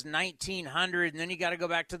bad as 1900, and then you got to go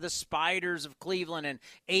back to the Spiders of Cleveland and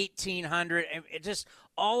 1800, and it just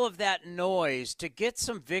all of that noise to get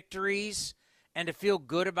some victories and to feel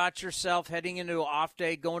good about yourself heading into an off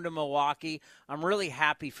day, going to Milwaukee. I'm really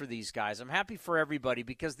happy for these guys. I'm happy for everybody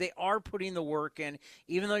because they are putting the work in.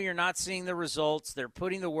 Even though you're not seeing the results, they're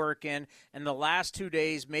putting the work in. And the last 2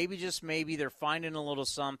 days, maybe, just maybe, they're finding a little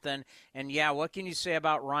something. And, yeah, what can you say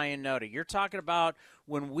about Ryan Noda? You're talking about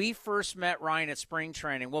when we first met Ryan at spring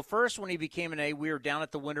training. Well, first, when he became an A, we were down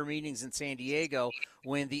at the winter meetings in San Diego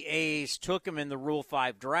when the A's took him in the Rule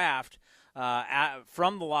 5 draft.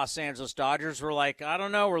 From the Los Angeles Dodgers. We're like, I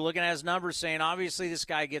don't know. We're looking at his numbers saying, obviously, this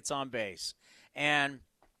guy gets on base. And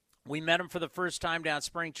we met him for the first time down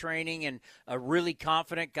spring training, and a really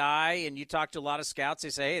confident guy. And you talk to a lot of scouts, they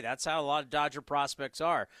say, hey, that's how a lot of Dodger prospects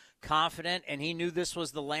are. Confident, and he knew this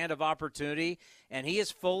was the land of opportunity. And he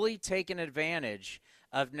has fully taken advantage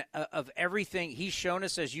of everything. He's shown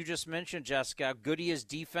us, as you just mentioned, Jessica, how good he is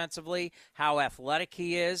defensively, how athletic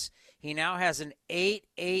he is. He now has an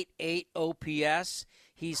 888 OPS.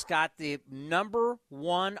 He's got the number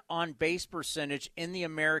 1 on base percentage in the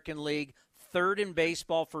American League, 3rd in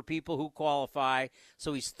baseball for people who qualify.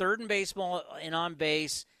 So he's 3rd in baseball and on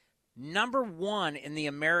base, number 1 in the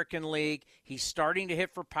American League. He's starting to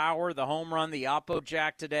hit for power, the home run, the oppo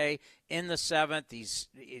jack today in the 7th. These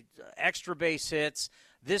extra base hits.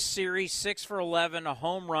 This series, 6 for 11, a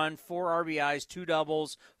home run, 4 RBIs, 2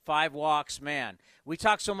 doubles, 5 walks. Man, we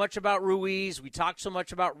talk so much about Ruiz. We talk so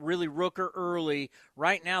much about really Rooker early.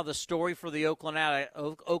 Right now, the story for the Oakland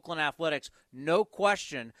Athletics, no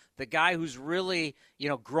question, the guy who's really,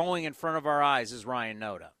 growing in front of our eyes is Ryan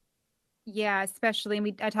Noda. Yeah, especially,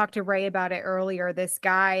 and I talked to Ray about it earlier, this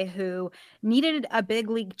guy who needed a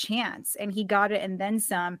big league chance and he got it and then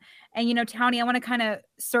some. And, Townie, I want to kind of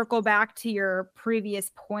circle back to your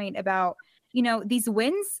previous point about, these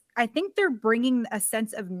wins. I think they're bringing a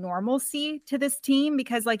sense of normalcy to this team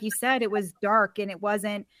because, like you said, it was dark and it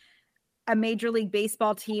wasn't a Major League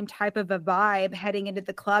Baseball team type of a vibe heading into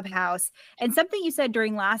the clubhouse. And something you said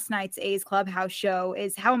during last night's A's Clubhouse show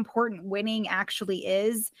is how important winning actually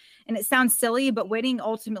is. And it sounds silly, but winning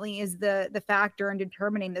ultimately is the factor in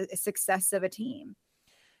determining the success of a team.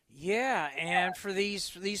 Yeah, and for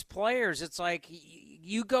these players, it's like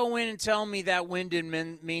you go in and tell me that win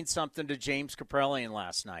didn't mean something to James Kaprielian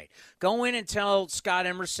last night. Go in and tell Scott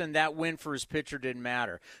Emerson that win for his pitcher didn't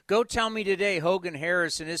matter. Go tell me today Hogan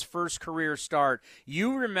Harris in his first career start.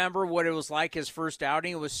 You remember what it was like his first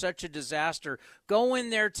outing? It was such a disaster. Go in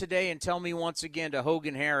there today and tell me once again to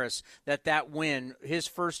Hogan Harris that win, his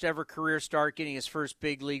first ever career start, getting his first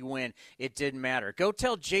big league win, it didn't matter. Go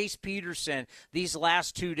tell Jace Peterson these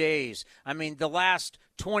last 2 days. I mean, the last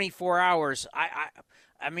 24 hours,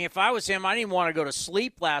 I mean, if I was him, I didn't even want to go to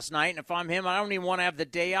sleep last night. And if I'm him, I don't even want to have the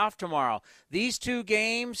day off tomorrow. These 2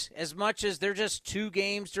 games, as much as they're just 2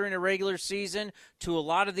 games during a regular season, to a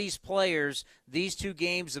lot of these players, these 2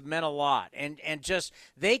 games have meant a lot. And just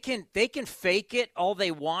they can fake it all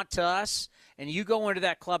they want to us. And you go into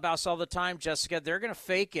that clubhouse all the time, Jessica, they're going to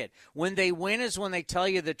fake it. When they win is when they tell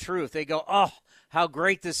you the truth. They go, oh, how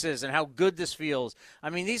great this is and how good this feels. I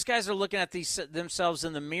mean, these guys are looking at themselves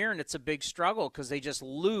in the mirror, and it's a big struggle because they just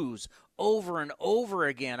lose over and over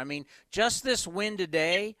again. I mean, just this win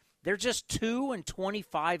today, they're just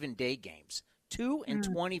 2-25 in day games.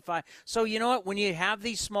 2-25. So you know what? When you have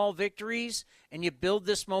these small victories and you build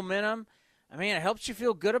this momentum, I mean, it helps you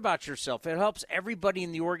feel good about yourself. It helps everybody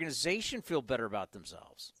in the organization feel better about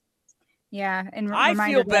themselves. Yeah, and I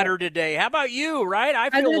feel better today. How about you? Right? I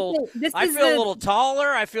feel a little taller.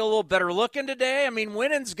 I feel a little better looking today. I mean,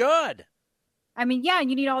 winning's good. I mean, yeah,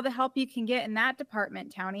 you need all the help you can get in that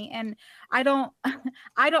department, Townie. And I don't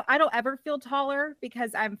ever feel taller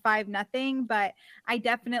because I'm 5'0", but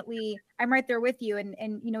I'm right there with you.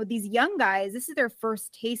 And these young guys, this is their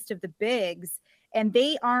first taste of the bigs, and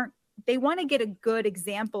they want to get a good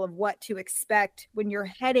example of what to expect when you're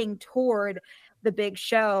heading toward the big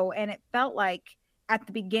show. And it felt like at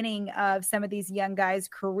the beginning of some of these young guys'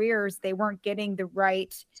 careers, they weren't getting the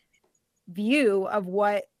right view of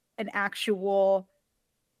what an actual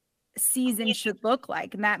season should look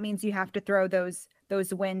like. And that means you have to throw those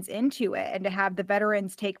wins into it and to have the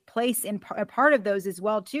veterans take place in a part of those as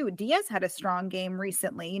well too. Diaz had a strong game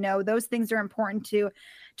recently. Those things are important to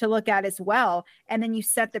look at as well. And then you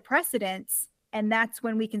set the precedents, and that's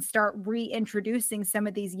when we can start reintroducing some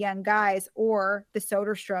of these young guys or the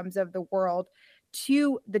Soderstroms of the world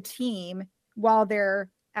to the team while they're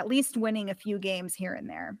at least winning a few games here and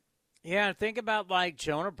there. Yeah, and think about like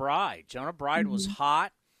Jonah Bride. Jonah Bride was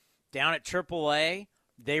hot down at AAA.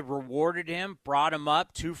 They rewarded him, brought him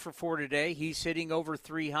up 2 for 4 today. He's hitting over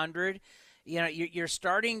 300. You're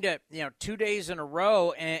starting to, 2 days in a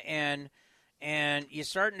row, and you're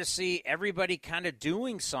starting to see everybody kind of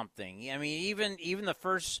doing something. I mean, even the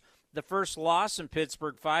first loss in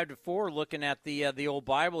Pittsburgh, 5-4. Looking at the old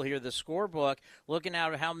Bible here, the scorebook, looking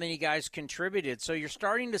at how many guys contributed. So you're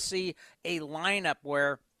starting to see a lineup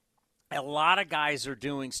where a lot of guys are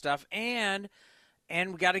doing stuff, and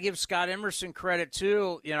we got to give Scott Emerson credit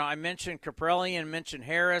too. I mentioned Kaprielian, mentioned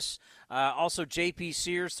Harris, also J.P.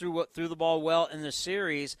 Sears threw the ball well in the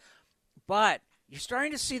series, but you're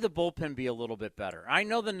starting to see the bullpen be a little bit better. I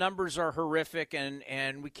know the numbers are horrific,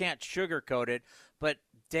 and we can't sugarcoat it, but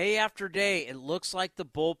day after day, it looks like the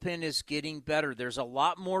bullpen is getting better. There's a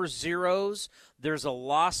lot more zeros. There's a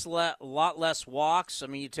lot less walks. I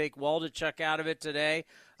mean, you take Waldichuk out of it today.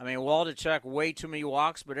 I mean, Waldichuk, way too many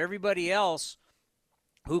walks, but everybody else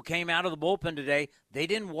who came out of the bullpen today, they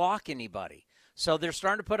didn't walk anybody. So they're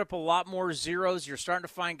starting to put up a lot more zeros. You're starting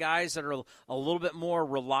to find guys that are a little bit more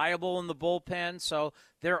reliable in the bullpen. So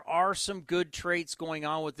there are some good traits going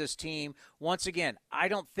on with this team. Once again, I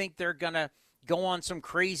don't think they're going to go on some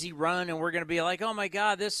crazy run and we're going to be like, oh, my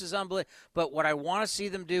God, this is unbelievable. But what I want to see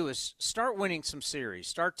them do is start winning some series,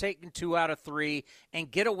 start taking 2 out of 3,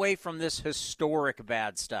 and get away from this historic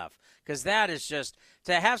bad stuff. Because that is just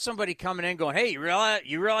to have somebody coming in going, hey, you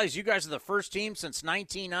realize you guys are the first team since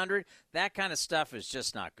 1900? That kind of stuff is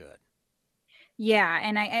just not good. Yeah,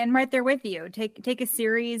 and I'm right there with you. Take a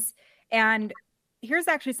series, and here's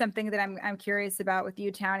actually something that I'm curious about with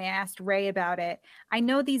you, Townie. I asked Ray about it. I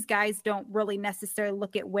know these guys don't really necessarily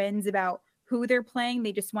look at wins about who they're playing.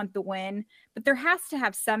 They just want the win. But there has to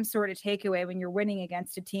have some sort of takeaway when you're winning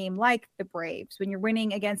against a team like the Braves, when you're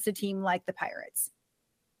winning against a team like the Pirates.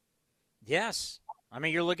 Yes. I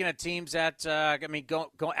mean, you're looking at teams that,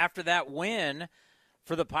 go after that win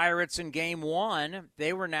for the Pirates in Game 1,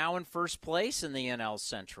 they were now in first place in the NL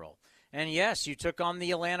Central. And, yes, you took on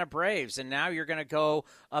the Atlanta Braves, and now you're going to go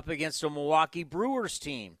up against a Milwaukee Brewers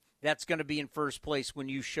team that's going to be in first place when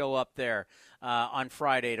you show up there on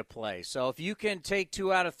Friday to play. So if you can take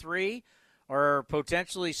 2 out of 3 or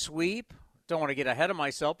potentially sweep, don't want to get ahead of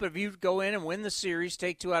myself, but if you go in and win the series,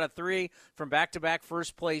 take 2 out of 3 from back-to-back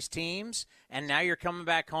first-place teams, and now you're coming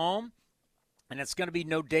back home, and it's going to be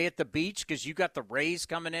no day at the beach because you got the Rays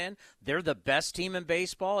coming in. They're the best team in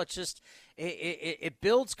baseball. It's just it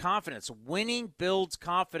builds confidence. Winning builds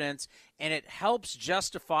confidence, and it helps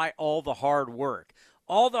justify all the hard work.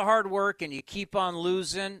 All the hard work and you keep on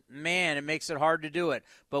losing, man, it makes it hard to do it.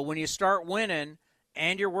 But when you start winning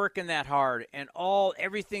and you're working that hard and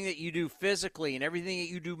everything that you do physically and everything that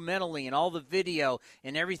you do mentally and all the video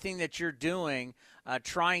and everything that you're doing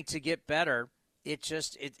trying to get better,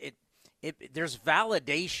 there's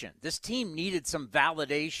validation. This team needed some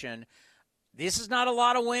validation. This is not a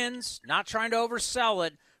lot of wins, not trying to oversell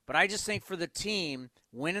it, but I just think for the team,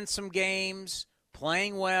 winning some games,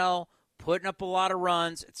 playing well, putting up a lot of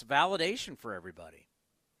runs, it's validation for everybody.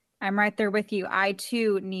 I'm right there with you. I,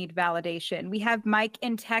 too, need validation. We have Mike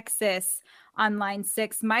in Texas on line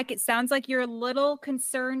 6. Mike, it sounds like you're a little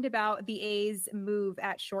concerned about the A's move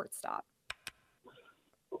at shortstop.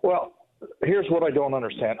 Well, here's what I don't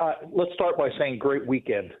understand. Let's start by saying great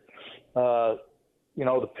weekend. The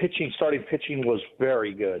starting pitching was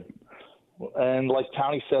very good. And like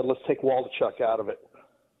Tony said, let's take Waldichuk out of it.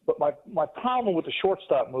 But my problem with the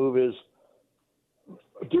shortstop move is,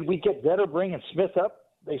 did we get better bringing Smith up?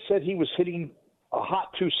 They said he was hitting a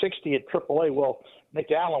hot 260 at AAA. Well,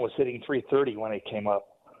 Nick Allen was hitting 330 when he came up.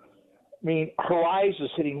 I mean, Horizon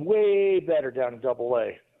is hitting way better down in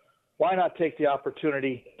AA. Why not take the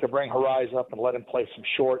opportunity to bring Horizon up and let him play some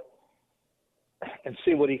short and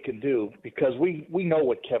see what he can do? Because we know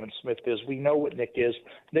what Kevin Smith is. We know what Nick is.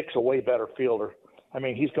 Nick's a way better fielder. I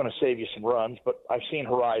mean, he's going to save you some runs, but I've seen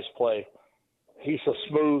Horizon play. He's a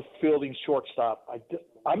smooth fielding shortstop.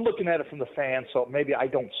 I'm looking at it from the fan, so maybe I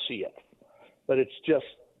don't see it. But it's just,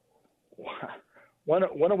 when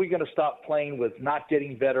are we going to stop playing with not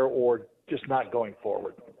getting better or just not going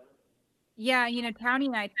forward? Yeah, Townie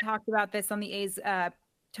and I talked about this on the A's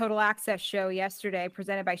Total Access show yesterday,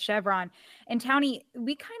 presented by Chevron. And Townie,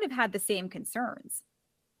 we kind of had the same concerns.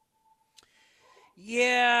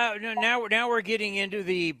 Yeah, now we're getting into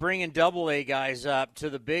the bringing AA guys up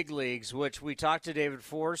to the big leagues, which we talked to David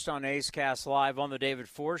Forst on A's Cast Live on the David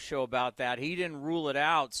Forst show about that. He didn't rule it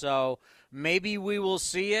out, so maybe we will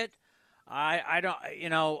see it. I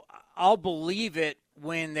don't, I'll believe it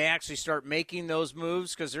when they actually start making those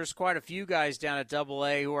moves, because there's quite a few guys down at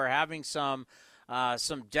AA who are having some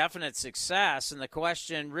definite success, and the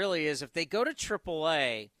question really is, if they go to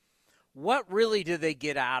AAA, what really do they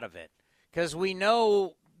get out of it? Because we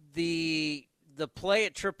know the play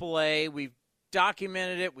at AAA, we've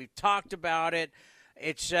documented it, we've talked about it.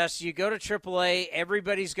 It's just, you go to AAA,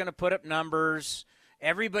 everybody's going to put up numbers.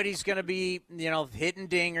 Everybody's going to be, hitting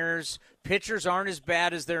dingers. Pitchers aren't as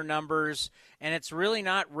bad as their numbers, and it's really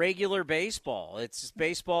not regular baseball. It's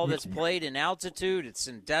baseball that's played in altitude. It's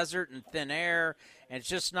in desert and thin air, and it's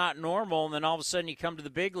just not normal. And then all of a sudden you come to the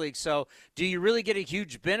big league. So do you really get a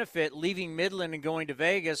huge benefit leaving Midland and going to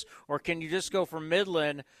Vegas, or can you just go from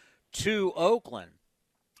Midland to Oakland?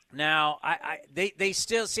 Now, they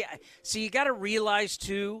still see. You got to realize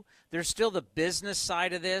too, there's still the business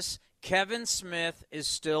side of this. Kevin Smith is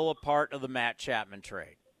still a part of the Matt Chapman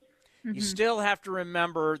trade. Mm-hmm. You still have to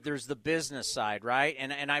remember there's the business side, right?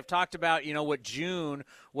 And I've talked about, what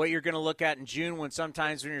you're going to look at in June, when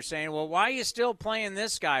sometimes when you're saying, well, why are you still playing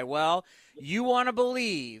this guy? Well, you want to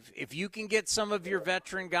believe if you can get some of your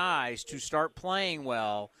veteran guys to start playing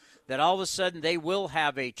well, that all of a sudden they will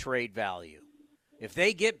have a trade value. If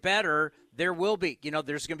they get better, there will be,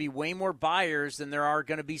 there's going to be way more buyers than there are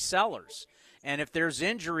going to be sellers. And if there's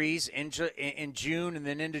injuries in June and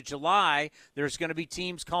then into July, there's going to be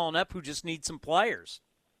teams calling up who just need some players.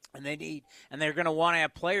 And they're going to want to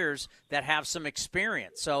have players that have some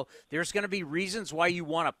experience. So there's going to be reasons why you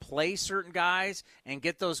want to play certain guys and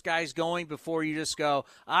get those guys going before you just go,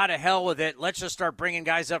 to hell with it. Let's just start bringing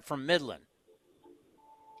guys up from Midland.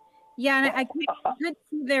 Yeah, and I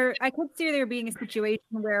could see there being a situation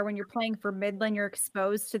where when you're playing for Midland, you're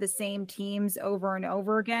exposed to the same teams over and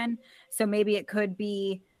over again. So maybe it could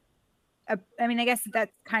be I mean, I guess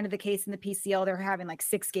that's kind of the case in the PCL. They're having like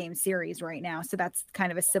 6-game series right now. So that's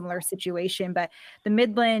kind of a similar situation. But the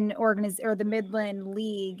Midland the Midland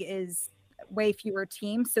League is way fewer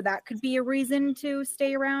teams. So that could be a reason to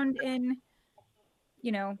stay around in,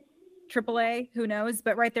 AAA, who knows,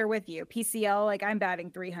 but right there with you. PCL, like I'm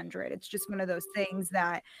batting 300. It's just one of those things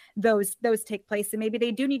that those take place. And maybe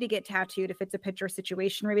they do need to get tattooed if it's a pitcher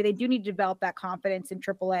situation. Maybe they do need to develop that confidence in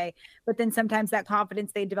AAA. But then sometimes that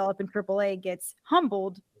confidence they develop in AAA gets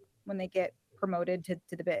humbled when they get promoted to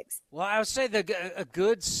the bigs. Well, I would say a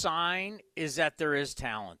good sign is that there is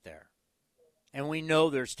talent there. And we know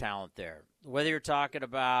there's talent there. Whether you're talking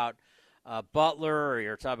about Butler, or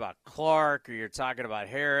you're talking about Clark, or you're talking about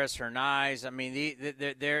Harris, Hernandez. I mean,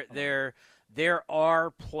 there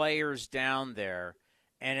are players down there,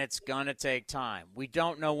 and it's going to take time. We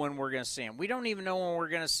don't know when we're going to see them. We don't even know when we're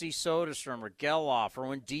going to see Soderstrom or Geloff, or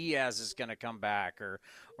when Diaz is going to come back, or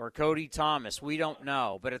Cody Thomas. We don't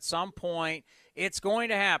know. But at some point, it's going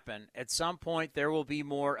to happen. At some point, there will be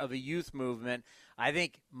more of a youth movement. I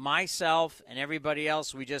think myself and everybody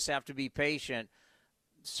else, we just have to be patient.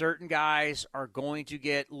 Certain guys are going to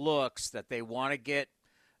get looks that they want to get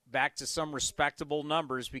back to some respectable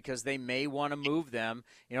numbers because they may want to move them.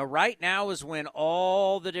 Right now is when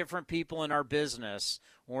all the different people in our business,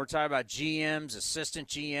 when we're talking about GMs, assistant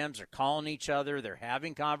GMs, are calling each other, they're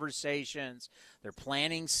having conversations, they're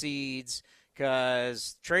planting seeds,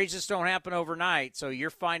 because trades just don't happen overnight. So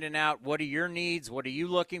you're finding out, what are your needs? What are you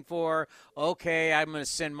looking for? Okay, I'm going to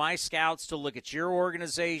send my scouts to look at your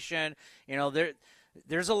organization.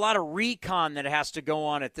 There's a lot of recon that has to go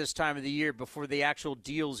on at this time of the year before the actual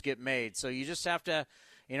deals get made. So you just have to,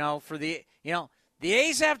 the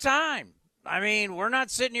A's have time. I mean, we're not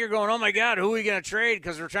sitting here going, oh, my God, who are we going to trade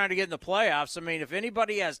because we're trying to get in the playoffs. I mean, if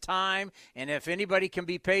anybody has time and if anybody can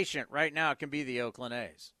be patient right now, it can be the Oakland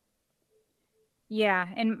A's. Yeah,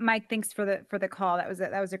 and Mike, thanks for the call. That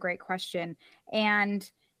was a great question. And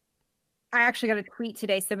I actually got a tweet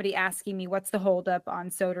today, somebody asking me what's the holdup on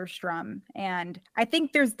Soderstrom. And I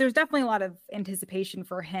think there's definitely a lot of anticipation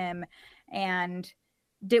for him. And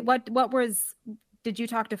did you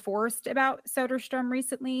talk to Forrest about Soderstrom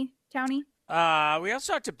recently, Townie? We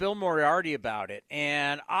also talked to Bill Moriarty about it.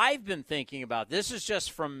 And I've been thinking about this. Is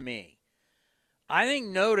just from me. I think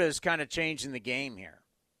Noda's kind of changing the game here.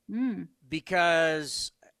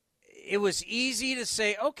 Because it was easy to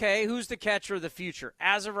say, okay, who's the catcher of the future?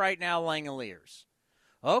 As of right now, Langoliers.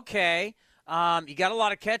 Okay, you got a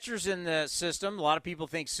lot of catchers in the system. A lot of people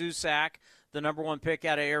think Susac, the number one pick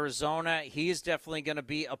out of Arizona, he is definitely going to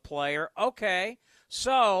be a player. Okay,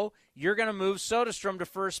 so you're going to move Soderstrom to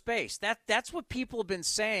first base. That's what people have been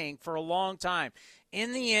saying for a long time.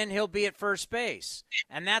 In the end, he'll be at first base.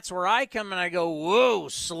 And that's where I come and I go, whoa,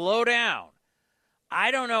 slow down.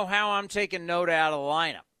 I don't know how I'm taking Noda out of the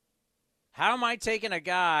lineup. How am I taking a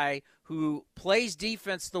guy who plays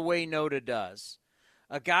defense the way Noda does,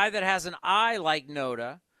 a guy that has an eye like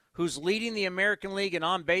Noda, who's leading the American League in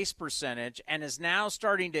on-base percentage and is now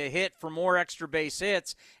starting to hit for more extra base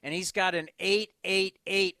hits, and he's got an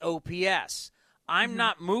 888 OPS. I'm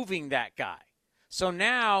not moving that guy. So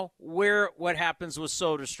now what happens with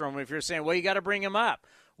Soderstrom? If you're saying, well, you got to bring him up.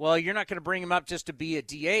 Well, you're not going to bring him up just to be a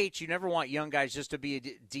DH. You never want young guys just to be a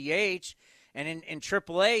DH. And in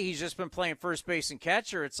AAA, he's just been playing first base and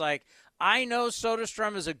catcher. It's like, I know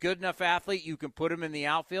Soderstrom is a good enough athlete. You can put him in the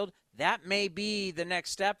outfield. That may be the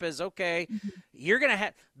next step is, okay, you're going to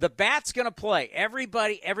have – the bat's going to play.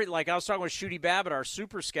 Like I was talking with Shooty Babbitt, our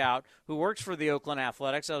super scout, who works for the Oakland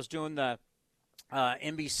Athletics. I was doing the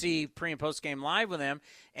NBC pre- and post-game live with him,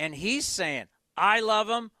 and he's saying, I love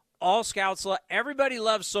him. All scouts love – everybody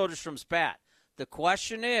loves Soderstrom's bat. The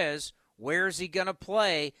question is, where is he going to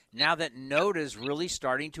play now that Noda is really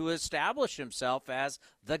starting to establish himself as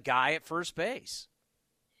the guy at first base?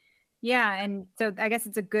 Yeah, and so I guess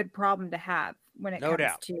it's a good problem to have when it comes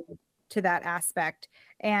to that aspect.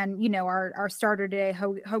 And, our starter today,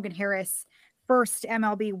 Hogan Harris, first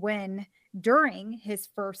MLB win during his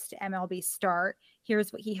first MLB start.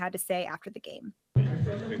 Here's what he had to say after the game.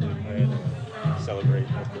 Celebrate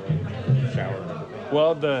with the shower.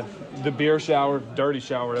 Well, the beer shower, dirty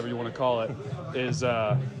shower, whatever you want to call it, is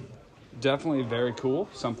definitely very cool.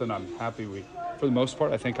 Something I'm happy for the most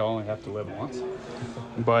part, I think I only have to live once.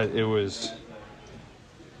 But it was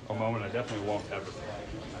a moment I definitely won't ever forget.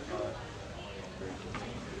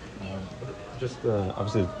 Just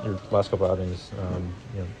obviously your last couple outings,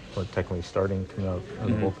 technically starting, coming out of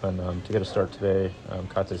the bullpen, to get a start today,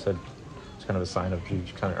 Kate said it's kind of a sign of you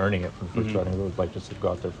kind of earning it from the first outing. It would like just to go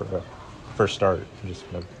out there for the first start and just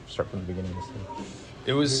kind of start from the beginning this thing.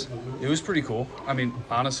 It was pretty cool. I mean,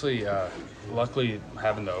 honestly, luckily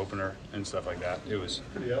having the opener and stuff like that, it was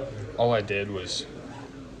all I did was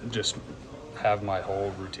just have my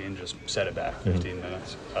whole routine, just set it back 15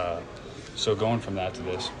 minutes. So going from that to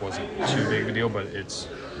this wasn't too big of a deal, but it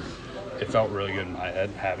felt really good in my head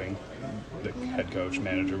having the head coach,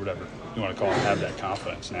 manager, whatever you want to call it, have that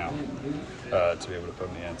confidence now to be able to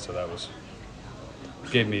put me in. So that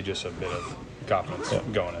gave me just a bit of confidence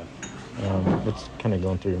going in. What's kind of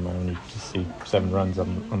going through your mind when you just see 7 runs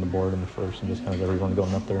on the board in the first and just kind of everyone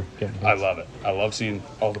going up there getting hits? I love it. I love seeing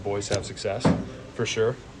all the boys have success, for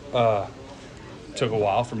sure. Took a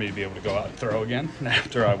while for me to be able to go out and throw again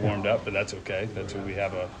after I warmed up, but that's okay. That's what we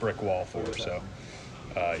have a brick wall for. So,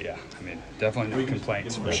 yeah, I mean, definitely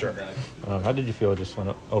complaints for sure. How did you feel just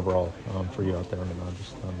overall for you out there on the mound,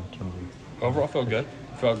 just in terms of... Overall, felt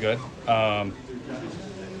good.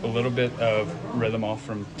 A little bit of rhythm off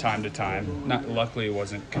from time to time. Luckily, it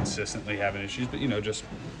wasn't consistently having issues, but, just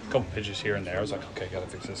a couple pitches here and there. I was like, okay, got to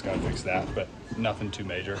fix this, got to fix that, but nothing too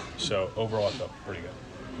major. So, overall, it felt pretty good.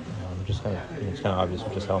 It's kind of obvious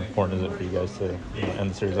just how important is it for you guys to end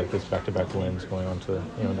the series like this, back-to-back wins, going on to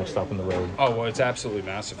next stop on the road. Oh, well, it's absolutely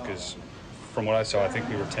massive because from what I saw, I think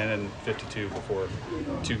we were 10-52 before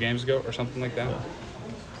 2 games ago or something like that. Yeah.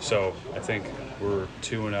 So I think we're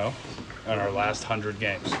 2-0 in our last 100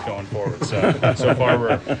 games going forward. So far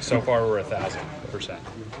we're 1,000%.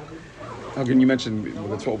 Hogan, you mentioned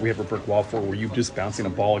that's what we have a brick wall for. Were you just bouncing a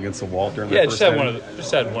ball against the wall during the first just inning?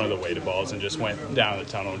 had one of the weighted balls and just went down the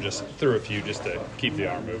tunnel and just threw a few just to keep the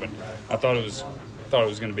arm moving. I thought it was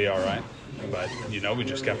going to be all right, but we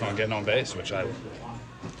just kept on getting on base, which I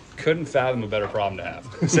couldn't fathom a better problem to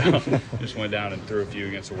have. So just went down and threw a few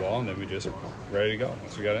against the wall, and then we just ready to go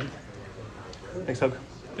once we got in. Thanks, Hug.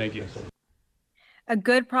 Thank you. A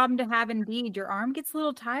good problem to have indeed. Your arm gets a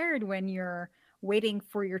little tired when you're waiting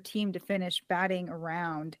for your team to finish batting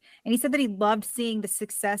around. And he said that he loved seeing the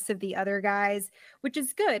success of the other guys, which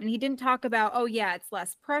is good. And he didn't talk about, oh yeah, it's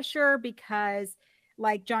less pressure because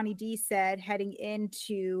like Johnny D said, heading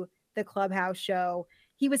into the Clubhouse show,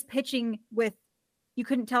 he was pitching with, you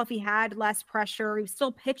couldn't tell if he had less pressure. He was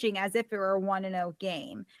still pitching as if it were a 1-0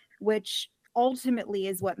 game, which ultimately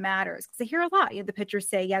is what matters. Because I hear a lot, the pitchers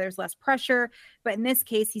say, yeah, there's less pressure. But in this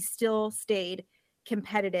case, he still stayed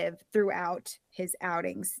competitive throughout his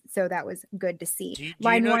outings, so that was good to see. Do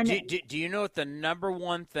you know what the number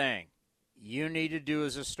one thing you need to do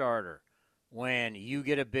as a starter when you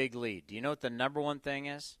get a big lead? Do you know what the number one thing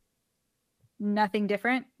is? Nothing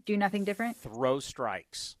different. Do nothing different. Throw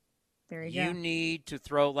strikes. There you go. You need to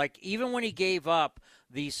throw, like even when he gave up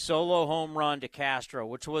the solo home run to Castro,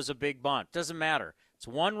 which was a big bunt, doesn't matter. It's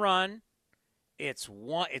one run. It's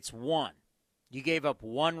one. You gave up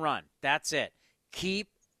one run. That's it. Keep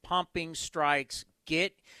pumping strikes.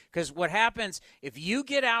 Because what happens if you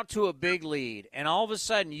get out to a big lead and all of a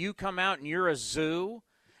sudden you come out and you're a zoo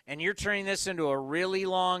and you're turning this into a really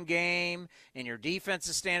long game and your defense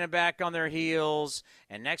is standing back on their heels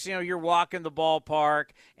and next thing you know you're walking the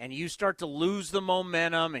ballpark and you start to lose the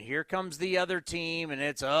momentum and here comes the other team and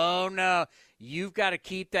it's, oh no, you've got to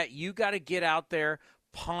keep that. You got to get out there,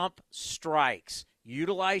 pump strikes.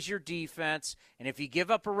 Utilize your defense, and if you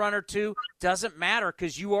give up a run or two, doesn't matter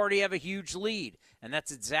because you already have a huge lead. And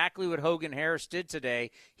that's exactly what Hogan Harris did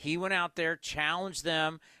today. He went out there, challenged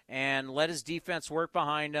them, and let his defense work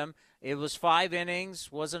behind him. It was 5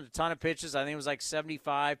 innings, wasn't a ton of pitches. I think it was like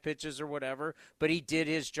 75 pitches or whatever, but he did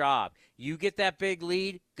his job. You get that big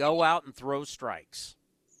lead, go out and throw strikes.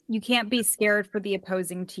 You can't be scared for the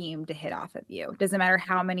opposing team to hit off of you. Doesn't matter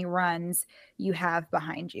how many runs you have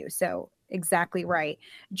behind you. So exactly right.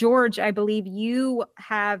 George, I believe you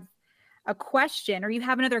have a question or you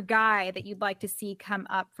have another guy that you'd like to see come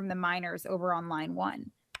up from the minors over on line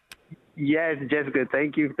 1. Yes, Jessica,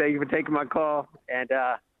 thank you. Thank you for taking my call. And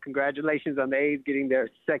congratulations on the A's getting their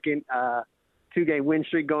second 2-game win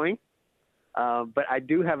streak going. But I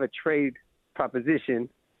do have a trade proposition.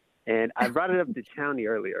 And I brought it up to Chowney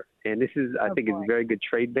earlier, and this is, I think, it's a very good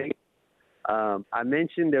trade bait. I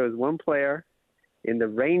mentioned there was one player in the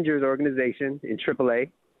Rangers organization in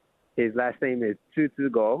AAA. His last name is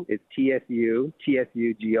Tsutsugo. It's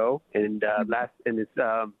Tsugo, and his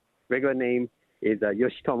regular name is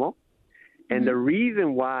Yoshitomo. And the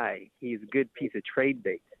reason why he's a good piece of trade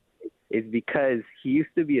bait is because he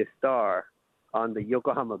used to be a star on the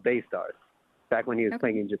Yokohama Bay Stars back when he was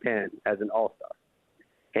playing in Japan as an all-star.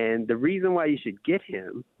 And the reason why you should get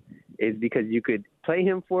him is because you could play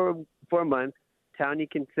him for a month. Townie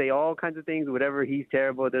can say all kinds of things, whatever, he's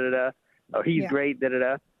terrible, or he's great,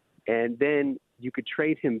 and then you could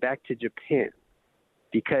trade him back to Japan.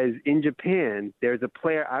 because in Japan, there's a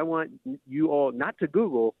player I want you all not to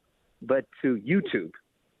Google, but to YouTube.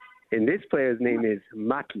 And this player's name is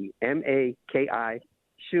Maki, M-A-K-I,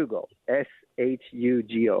 Shugo,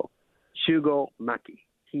 S-H-U-G-O, Shugo Maki.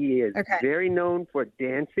 He is very known for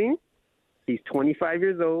dancing. He's 25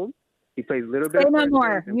 years old. He plays a little bit of no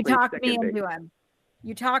more. and You plays talked me second into base. him.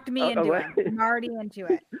 You talked me into him. I'm already into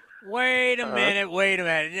it. Wait a minute.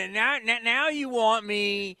 Now you want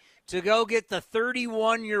me to go get the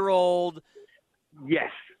 31-year-old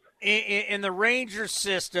yes in the Rangers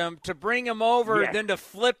system to bring him over, then to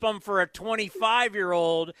flip him for a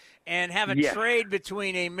 25-year-old and have a trade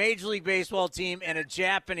between a Major League Baseball team and a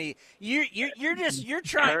Japanese. You're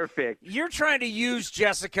trying. Perfect. You're trying to use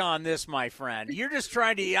Jessica on this, my friend. You're just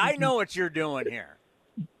trying to. I know what you're doing here.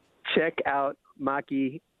 Check out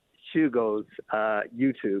Maki Shugo's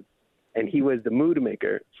YouTube, and he was the mood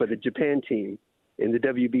maker for the Japan team in the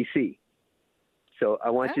WBC. So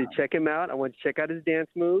I want you to check him out. I want you to check out his dance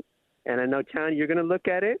moves. And I know, Tony, you're going to look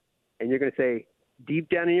at it, and you're going to say, deep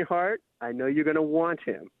down in your heart, I know you're going to want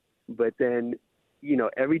him. But then,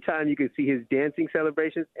 every time you can see his dancing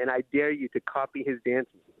celebrations, and I dare you to copy his dance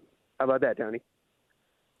moves. How about that, Tony?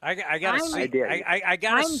 I got to see. I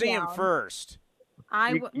got to see him first.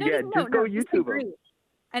 Just go YouTube him.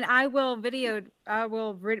 And I will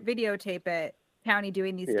videotape it, Tony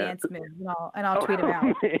doing these dance moves, and I'll tweet them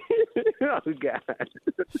out. Oh, God.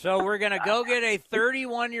 So we're going to go get a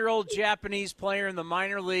 31-year-old Japanese player in the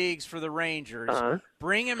minor leagues for the Rangers,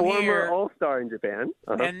 bring him Former here. Former All-Star in Japan.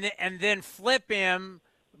 And then flip him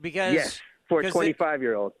because for a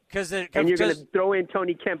 25-year-old. And you're going to throw in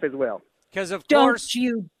Tony Kemp as well. Because of course. Don't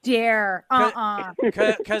you dare.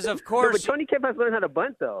 Because of course. But Tony Kemp has to learn how to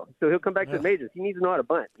bunt, though. So he'll come back to the majors. He needs to know how to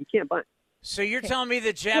bunt. He can't bunt. So you're telling me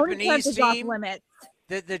the Japanese team,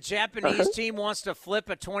 the Japanese team wants to flip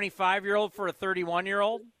a 25-year-old for a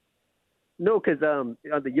 31-year-old? No, because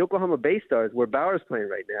the Yokohama Bay Stars, where Bauer's playing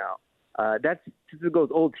right now, that's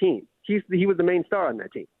Tsuzugo's old team. He was the main star on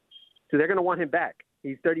that team. So they're going to want him back.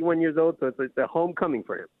 He's 31 years old, so it's a homecoming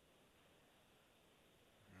for him.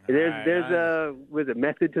 There's a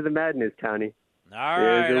method to the madness, Tony. All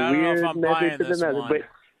right, I don't know if I'm buying this one. But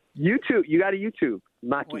YouTube, you got to YouTube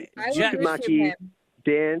Maki. Maki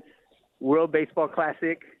dance, World Baseball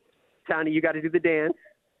Classic. Tony, you got to do the dance.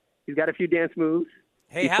 He's got a few dance moves.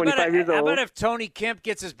 Hey, how about if Tony Kemp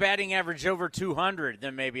gets his batting average over 200,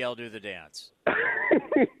 then maybe I'll do the dance.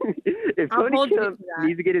 If Tony Kemp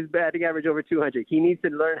needs to get his batting average over 200, he needs to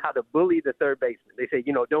learn how to bully the third baseman. They say,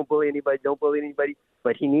 don't bully anybody,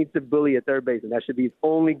 but he needs to bully a third baseman. That should be his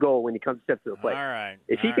only goal when he steps to the plate. All right.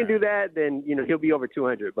 If he can do that, then, he'll be over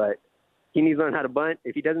 200, but he needs to learn how to bunt.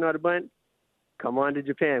 If he doesn't know how to bunt, come on to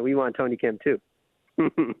Japan. We want Tony Kemp too. All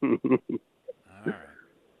right.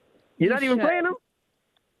 You're not even playing him?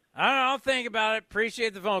 I don't know. I'll think about it.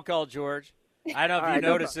 Appreciate the phone call, George. I don't know if you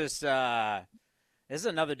noticed this. This is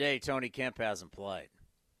another day Tony Kemp hasn't played.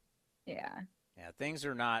 Yeah. Yeah, things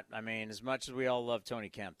are not, as much as we all love Tony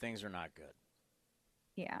Kemp, things are not good.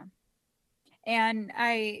 Yeah. And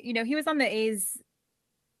he was on the A's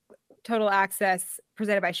Total Access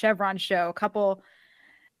presented by Chevron show a couple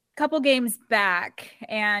games back.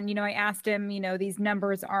 And, I asked him, these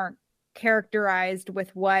numbers aren't characterized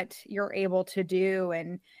with what you're able to do.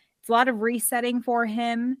 And it's a lot of resetting for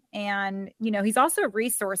him. And, he's also a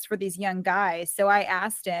resource for these young guys. So I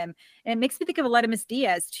asked him, and it makes me think of Aledmus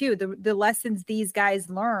Diaz too. The lessons these guys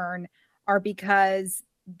learn are because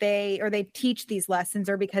they teach these lessons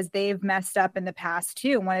or because they've messed up in the past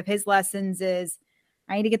too. And one of his lessons is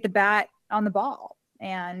I need to get the bat on the ball.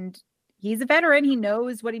 And he's a veteran. He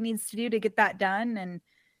knows what he needs to do to get that done. And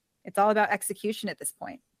it's all about execution at this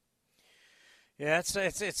point. Yeah,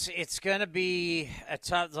 it's going to be a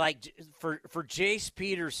tough, for Jace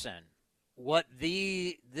Peterson, what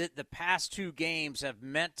the past two games have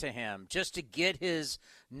meant to him just to get his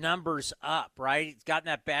numbers up, right? He's gotten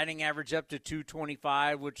that batting average up to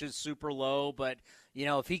 225, which is super low, but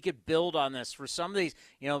if he could build on this for some of these,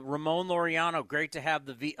 Ramon Laureano, great to have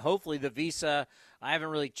hopefully the visa. I haven't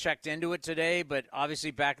really checked into it today, but obviously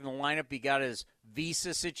back in the lineup, he got his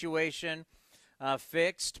visa situation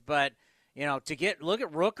fixed, but look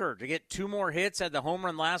at Rooker to get two more hits, had the home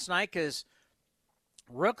run last night because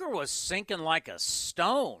Rooker was sinking like a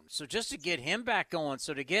stone. So just to get him back going,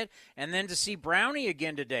 and then to see Brownie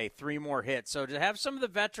again today, 3 more hits. So to have some of the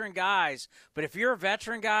veteran guys, but if you're a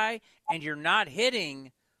veteran guy and you're not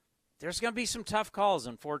hitting, there's going to be some tough calls,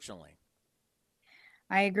 unfortunately.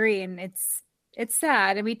 I agree, and it's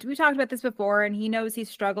sad. And we talked about this before, and he knows he's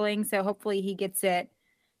struggling, so hopefully he gets it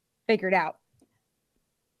figured out.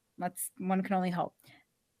 One can only hope.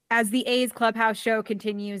 As the A's Clubhouse show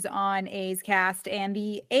continues on A's Cast and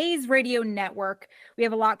the A's Radio Network, we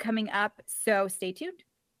have a lot coming up, so stay tuned.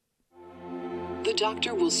 The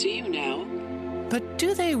doctor will see you now. But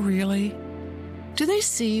do they really? Do they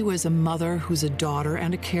see you as a mother who's a daughter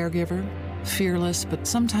and a caregiver? Fearless, but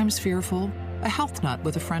sometimes fearful? A health nut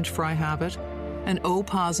with a French fry habit? An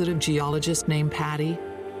O-positive geologist named Patty,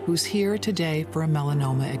 who's here today for a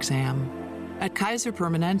melanoma exam? At Kaiser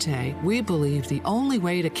Permanente, we believe the only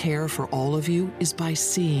way to care for all of you is by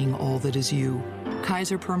seeing all that is you.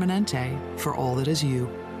 Kaiser Permanente, for all that is you.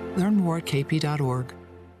 Learn more at kp.org.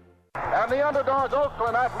 And the underdog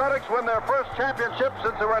Oakland Athletics win their first championship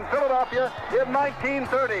since they were in Philadelphia in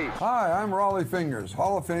 1930. Hi, I'm Raleigh Fingers,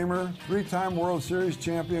 Hall of Famer, 3-time World Series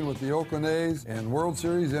champion with the Oakland A's and World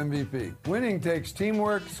Series MVP. Winning takes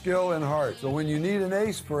teamwork, skill, and heart. So when you need an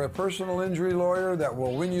ace for a personal injury lawyer that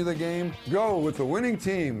will win you the game, go with the winning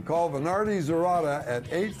team. Call Venardi Zerata at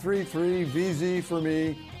 833-VZ for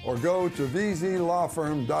me, or go to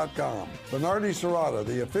vzlawfirm.com. Venardi Zerata,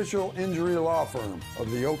 the official injury law firm of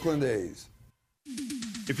the Oakland A's.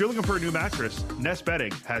 If you're looking for a new mattress, Nest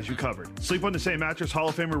Bedding has you covered. Sleep on the same mattress Hall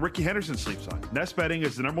of Famer Ricky Henderson sleeps on. Nest Bedding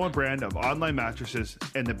is the #1 brand of online mattresses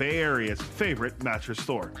and the Bay Area's favorite mattress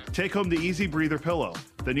store. Take home the Easy Breather pillow.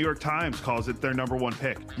 The New York Times calls it their #1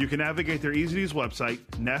 pick. You can navigate their easy-to-use website,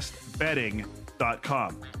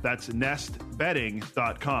 nestbedding.com. That's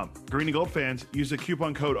nestbedding.com. Green and Gold fans, use the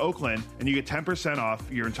coupon code Oakland and you get 10% off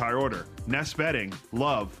your entire order. Nest Bedding,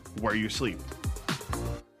 love where you sleep.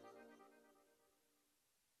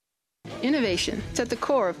 Innovation is at the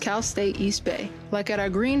core of Cal State East Bay, like at our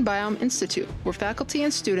Green Biome Institute, where faculty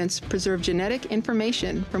and students preserve genetic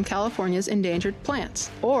information from California's endangered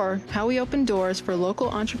plants, or how we open doors for local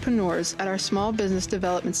entrepreneurs at our Small Business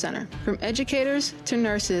Development Center. From educators to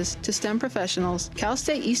nurses to STEM professionals, Cal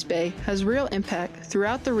State East Bay has real impact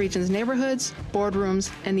throughout the region's neighborhoods,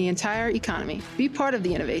 boardrooms, and the entire economy. Be part of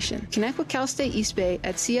the innovation. Connect with Cal State East Bay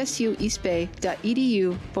at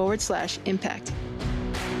csueastbay.edu/impact.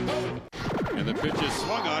 And the pitch is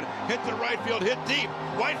swung on, hit the right field, hit deep.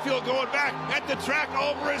 Whitefield going back at the track,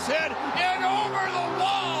 over his head, and over the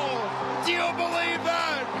wall. Do you believe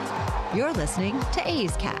that? You're listening to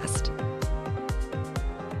A's Cast.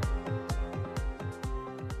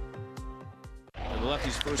 And the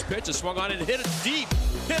lefty's first pitch is swung on and hit it deep,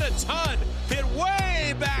 hit a ton, hit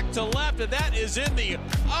way back to left, and that is in the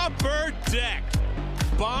upper deck.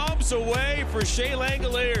 Bombs away for Shea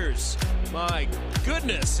Langoliers. My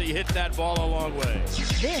goodness, he hit that ball a long way.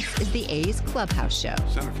 This is the A's Clubhouse show.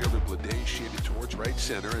 Center fielder Blade shaded towards right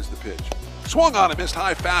center as the pitch. Swung on a missed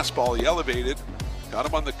high fastball. He elevated, got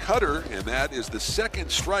him on the cutter, and that is the second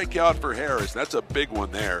strikeout for Harris. That's a big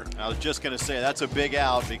one there. I was just going to say that's a big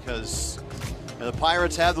out because the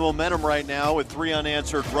Pirates have the momentum right now with 3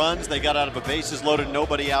 unanswered runs. They got out of a bases loaded,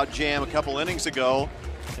 nobody out jam a couple innings ago.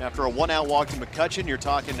 After a 1-out walk to McCutchen, you're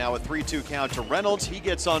talking now a 3-2 count to Reynolds. He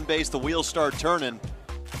gets on base, the wheels start turning.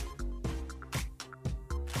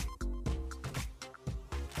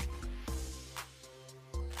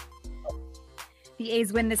 The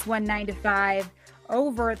A's win this one 9-5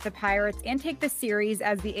 over the Pirates and take the series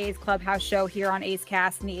as the A's Clubhouse show here on A's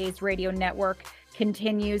Cast and the A's Radio Network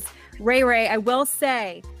continues. Ray, I will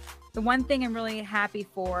say, the one thing I'm really happy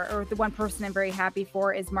for, or the one person I'm very happy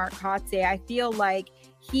for, is Mark Kotze. I feel like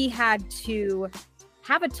he had to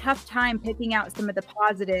have a tough time picking out some of the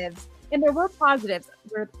positives. And there were positives,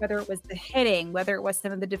 whether it was the hitting, whether it was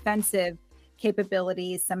some of the defensive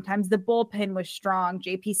capabilities. Sometimes the bullpen was strong.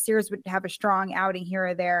 JP Sears would have a strong outing here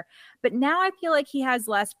or there. But now I feel like he has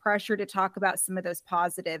less pressure to talk about some of those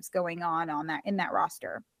positives going on that in that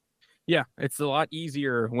roster. Yeah, it's a lot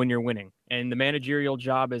easier when you're winning, and the managerial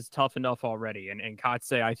job is tough enough already. And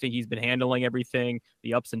Kotze, I think he's been handling everything,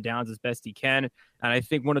 the ups and downs as best he can. And I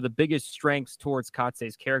think one of the biggest strengths towards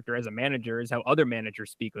Kotze's character as a manager is how other managers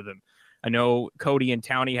speak with him. I know Cody and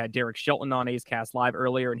Towney had Derek Shelton on A's Cast Live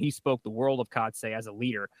earlier, and he spoke the world of Kotze as a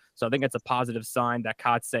leader. So I think that's a positive sign that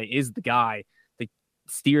Kotze is the guy that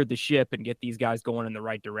steered the ship and get these guys going in the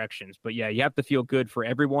right directions. But yeah, you have to feel good for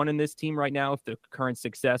everyone in this team right now with the current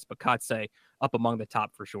success, but Kotze up among the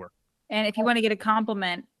top for sure. And if you want to get a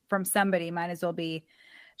compliment from somebody, might as well be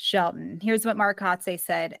Shelton. Here's what Mark Kotze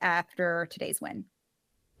said after today's win.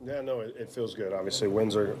 Yeah, no, it feels good. Obviously,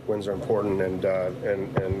 wins are important,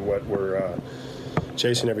 and what we're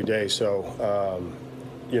chasing every day. So,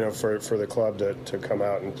 for the club to come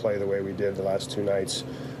out and play the way we did the last 2 nights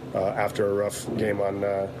after a rough game on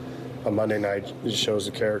Monday night, it shows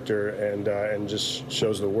the character and just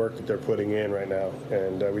shows the work that they're putting in right now.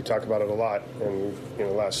 And we talk about it a lot. And the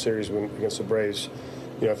last series against the Braves,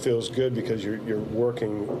 it feels good because you're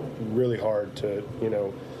working really hard to,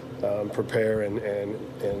 prepare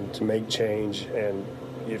and to make change. And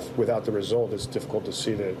if without the result, it's difficult to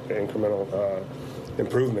see the incremental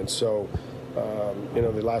improvements. So,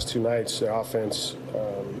 the last two nights, the offense,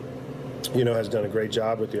 has done a great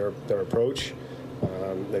job with their approach.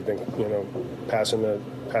 They've been, passing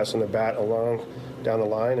the bat along down the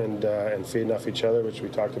line and feeding off each other, which we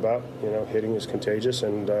talked about. Hitting is contagious,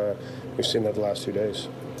 and we've seen that the last 2 days.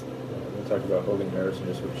 We talked about Hogan Harrison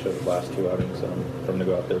just showed the last two outings for him to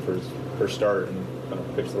go out there for his first start and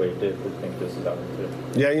pitch the way he did. We think this is out too.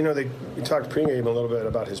 Yeah, we talked pregame a little bit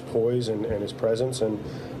about his poise and his presence, and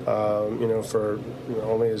for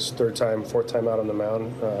only his fourth time out on the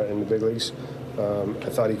mound in the big leagues, I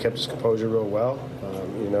thought he kept his composure real well.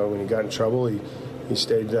 When he got in trouble, he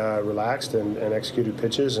stayed relaxed and executed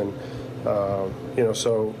pitches, and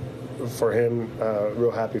so for him,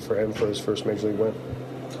 real happy for him for his first major league win.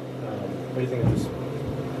 What do you think of just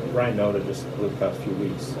Ryan Noda just over the past few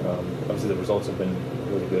weeks? Obviously the results have been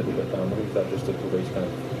really good, but what do you think just the way he's kind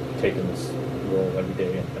of taken this role every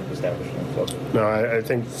day and kind of establishing himself? No, I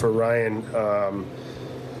think for Ryan,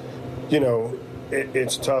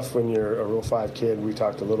 it's tough when you're a Rule 5 kid. We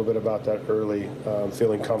talked a little bit about that early,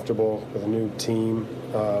 feeling comfortable with a new team,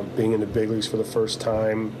 being in the big leagues for the first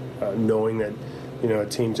time, knowing that, a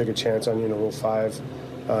team took a chance on you in a Rule 5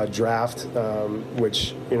 draft,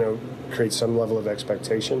 which, creates some level of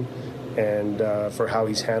expectation. And for how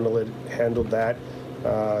he's handled that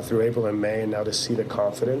through April and May, and now to see the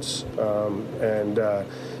confidence.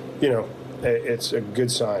 It's a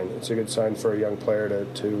good sign. It's a good sign for a young player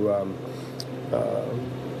to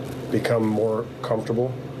become more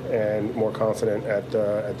comfortable and more confident at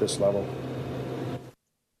this level.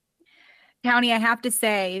 Townie, I have to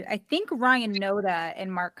say, I think Ryan Noda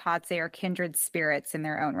and Mark Kotze are kindred spirits in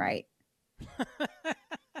their own right.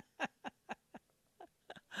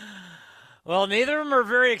 Well, neither of them are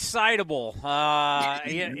very excitable. I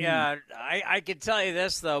can tell you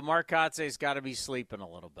this, though. Mark Kotze's got to be sleeping a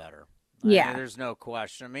little better. Yeah. There's no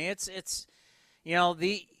question. I mean, it's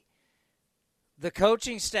the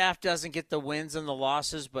coaching staff doesn't get the wins and the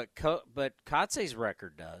losses, but Kotze's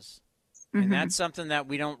record does. Mm-hmm. And that's something that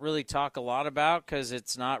we don't really talk a lot about because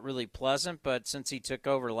it's not really pleasant. But since he took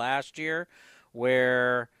over last year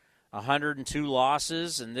where 102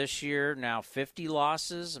 losses and this year now 50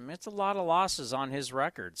 losses, I mean, it's a lot of losses on his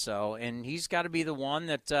record. So, and he's got to be the one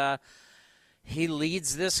that he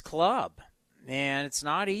leads this club. And it's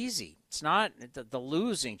not easy. It's not the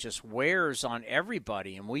losing just wears on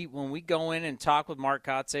everybody. And when we go in and talk with Mark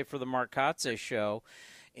Kotze for the Mark Kotze show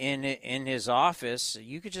in his office,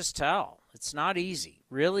 you could just tell it's not easy.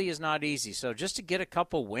 Really is not easy. So just to get a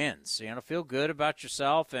couple wins, feel good about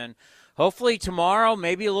yourself, and hopefully tomorrow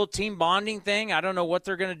maybe a little team bonding thing. I don't know what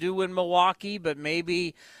they're going to do in Milwaukee, but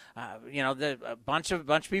maybe. A bunch of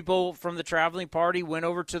people from the traveling party went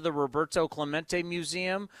over to the Roberto Clemente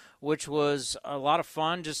Museum, which was a lot of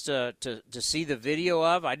fun just to see the video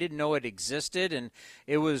of. I didn't know it existed, and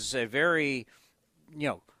it was a very,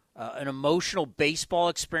 an emotional baseball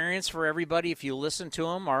experience for everybody. If you listen to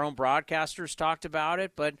them, our own broadcasters talked about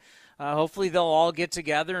it, but hopefully they'll all get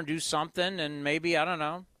together and do something, and maybe, I don't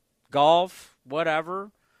know, golf,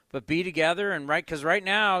 whatever, but be together and because right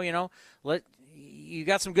now, you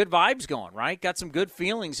got some good vibes going, right? Got some good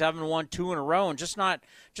feelings having won 2 in a row, and just not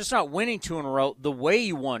winning 2 in a row the way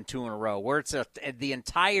you won 2 in a row, where it's the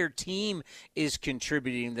entire team is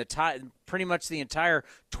contributing. Pretty much the entire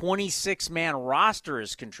 26-man roster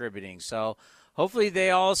is contributing. So hopefully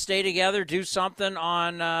they all stay together, do something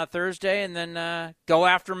on Thursday, and then go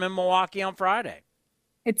after them in Milwaukee on Friday.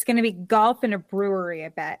 It's going to be golf and a brewery, I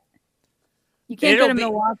bet. You can't go to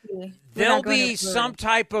Milwaukee. There'll be some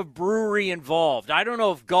type of brewery involved. I don't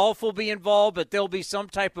know if golf will be involved, but there'll be some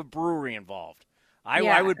type of brewery involved.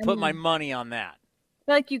 I would put my money on that. I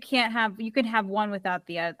feel like you can have one without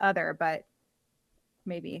the other, but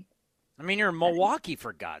maybe. I mean, you're in Milwaukee,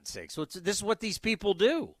 for God's sake. So this is what these people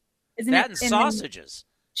do. Isn't that it, and sausages.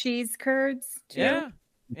 Cheese curds, too? Yeah.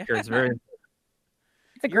 It's very.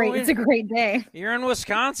 It's a great day. You're in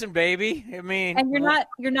Wisconsin, baby. I mean, and you're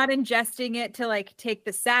not ingesting it to take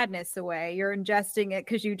the sadness away. You're ingesting it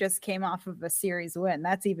because you just came off of a series win.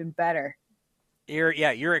 That's even better.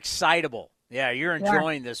 You're excitable. Yeah, you're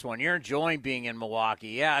enjoying this one. You're enjoying being in Milwaukee.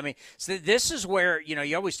 Yeah, I mean, so this is where,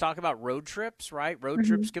 you always talk about road trips, right? Road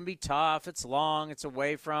trips can be tough. It's long. It's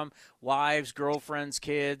away from wives, girlfriends,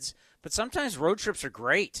 kids. But sometimes road trips are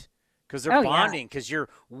great because they're bonding, because you're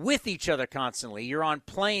with each other constantly. You're on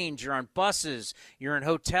planes, you're on buses, you're in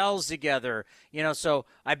hotels together. So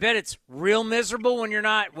I bet it's real miserable when you're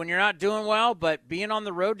not doing well, but being on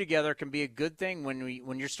the road together can be a good thing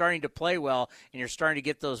when you're starting to play well and you're starting to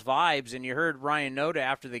get those vibes. And you heard Ryan Noda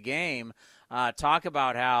after the game talk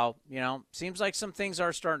about how, seems like some things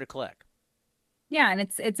are starting to click. Yeah, and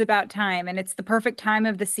it's about time, and it's the perfect time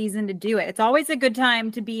of the season to do it. It's always a good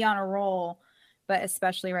time to be on a roll, but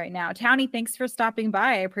especially right now. Townie, thanks for stopping by.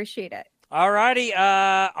 I appreciate it. All righty.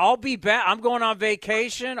 I'll be back. I'm going on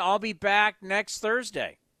vacation. I'll be back next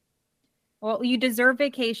Thursday. Well, you deserve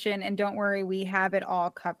vacation, and don't worry, we have it all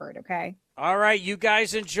covered, okay? All right, you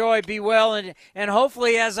guys enjoy. Be well, and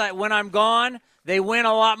hopefully when I'm gone, they win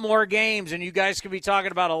a lot more games, and you guys can be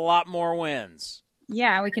talking about a lot more wins.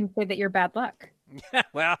 Yeah, we can say that you're bad luck.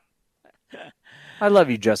 Well, I love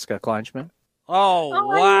you, Jessica Kleinschmidt. Oh,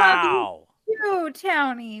 wow. You,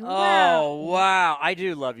 Townie. Wow. Oh, wow. I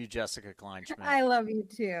do love you, Jessica Kleinschmidt. I love you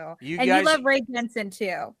too. You love Ray Jensen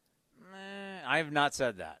too. I have not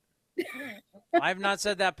said that. I have not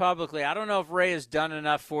said that publicly. I don't know if Ray has done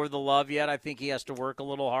enough for the love yet. I think he has to work a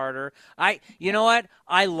little harder. You know what?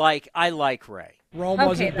 I like Ray. Rome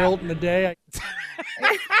wasn't built in a day.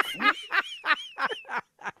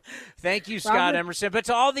 Thank you, Scott Emerson. But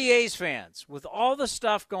to all the A's fans, with all the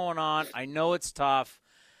stuff going on, I know it's tough,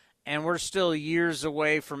 and we're still years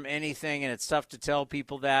away from anything, and it's tough to tell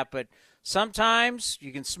people that. But sometimes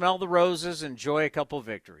you can smell the roses and enjoy a couple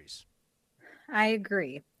victories. I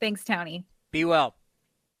agree. Thanks, Townie. Be well.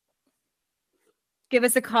 Give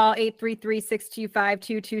us a call,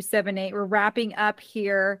 833-625-2278. We're wrapping up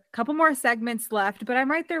here. A couple more segments left, but I'm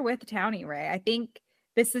right there with Townie, Ray. I think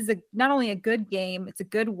this is not only a good game, it's a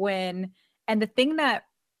good win. And the thing that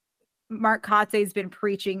Mark Kotze has been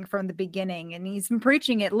preaching from the beginning, and he's been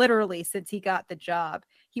preaching it literally since he got the job,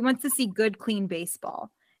 he wants to see good, clean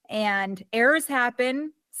baseball. And errors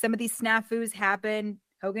happen. Some of these snafus happen.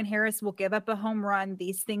 Hogan Harris will give up a home run.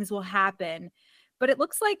 These things will happen. But it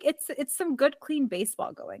looks like it's some good, clean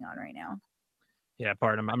baseball going on right now. Yeah,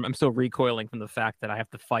 pardon. I'm still recoiling from the fact that I have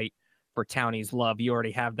to fight for Townie's love. You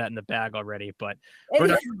already have that in the bag already, but we're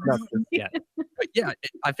not yet. But yeah,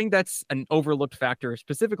 I think that's an overlooked factor,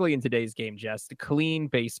 specifically in today's game, Jess. The clean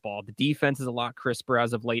baseball. The defense is a lot crisper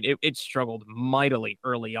as of late. It struggled mightily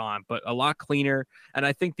early on, but a lot cleaner. And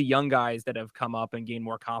I think the young guys that have come up and gained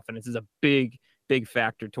more confidence is a big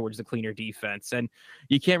factor towards the cleaner defense. And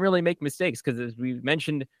you can't really make mistakes because, as we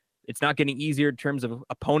mentioned, it's not getting easier in terms of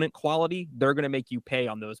opponent quality. They're going to make you pay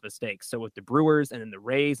on those mistakes. So with the Brewers and then the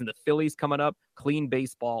Rays and the Phillies coming up, clean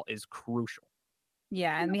baseball is crucial.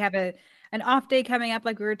 Yeah, and we have an off day coming up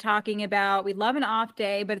like we were talking about. We love an off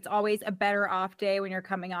day, but it's always a better off day when you're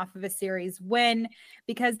coming off of a series win,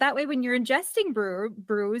 because that way when you're ingesting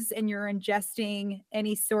brews and you're ingesting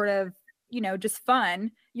any sort of, just fun,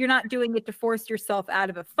 you're not doing it to force yourself out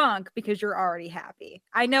of a funk because you're already happy.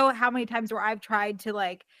 I know how many times where I've tried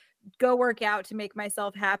to go work out to make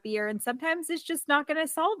myself happier, and sometimes it's just not going to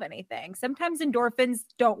solve anything. Sometimes endorphins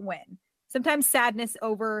don't win. Sometimes sadness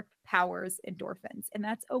overpowers endorphins, and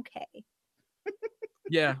that's okay.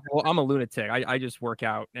 Yeah, well, I'm a lunatic. I just work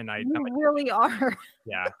out, and You really are.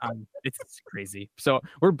 Yeah, it's crazy. So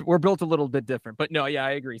we're built a little bit different, but no, yeah,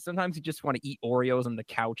 I agree. Sometimes you just want to eat Oreos on the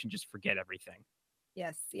couch and just forget everything.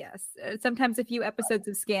 Yes. Sometimes a few episodes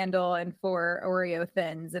of Scandal and 4 Oreo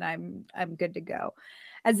Thins, and I'm good to go.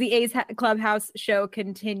 As the A's Clubhouse show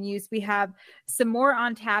continues, we have some more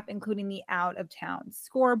on tap, including the out of town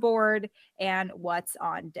scoreboard and what's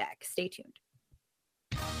on deck. Stay tuned.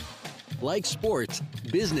 Like sports,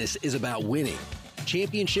 business is about winning.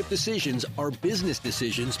 Championship decisions are business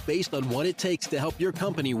decisions based on what it takes to help your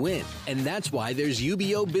company win. And that's why there's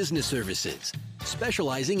UBO Business Services,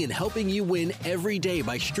 specializing in helping you win every day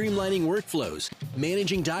by streamlining workflows,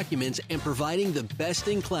 managing documents, and providing the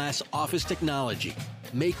best-in-class office technology.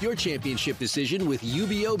 Make your championship decision with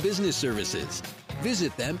UBO Business Services.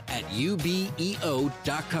 Visit them at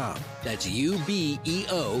ubeo.com. That's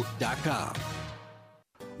ubeo.com.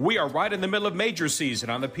 We are right in the middle of major season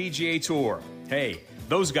on the PGA Tour. Hey,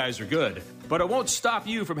 those guys are good, but it won't stop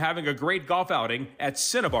you from having a great golf outing at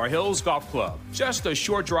Cinnabar Hills Golf Club. Just a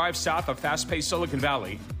short drive south of fast-paced Silicon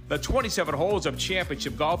Valley, the 27 holes of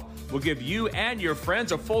championship golf will give you and your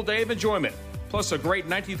friends a full day of enjoyment. Plus, a great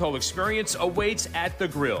 19th hole experience awaits at the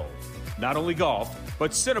Grill. Not only golf,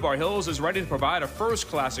 but Cinnabar Hills is ready to provide a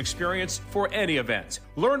first-class experience for any event.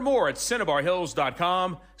 Learn more at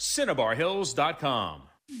CinnabarHills.com, CinnabarHills.com.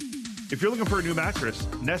 If you're looking for a new mattress,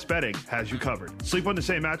 Nest Bedding has you covered. Sleep on the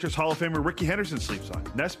same mattress Hall of Famer Ricky Henderson sleeps on.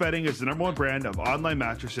 Nest Bedding is the #1 brand of online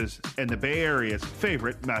mattresses and the Bay Area's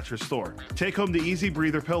favorite mattress store. Take home the Easy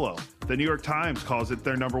Breather pillow. The New York Times calls it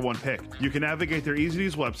their #1 pick. You can navigate their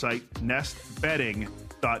easy-to-use website,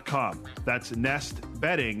 nestbedding.com. That's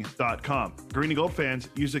nestbedding.com. Green and Gold fans,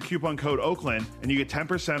 use the coupon code Oakland and you get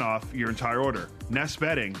 10% off your entire order. Nest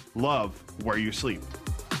Bedding, love where you sleep.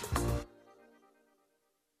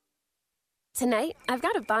 Tonight, I've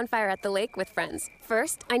got a bonfire at the lake with friends.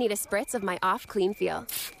 First, I need a spritz of my off-clean feel.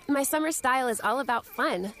 My summer style is all about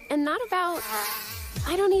fun and not about...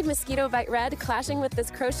 I don't need mosquito bite red clashing with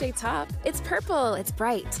this crochet top. It's purple, it's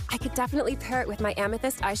bright. I could definitely pair it with my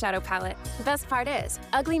amethyst eyeshadow palette. The best part is,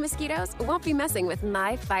 ugly mosquitoes won't be messing with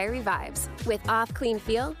my fiery vibes. With off-clean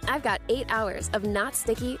feel, I've got 8 hours of not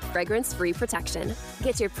sticky, fragrance-free protection.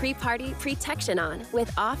 Get your pre-party protection on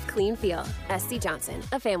with off-clean feel. SC Johnson,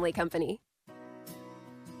 a family company.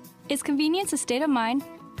 Is convenience a state of mind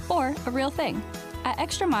or a real thing? At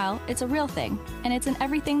Extra Mile, it's a real thing, and it's in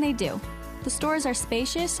everything they do. The stores are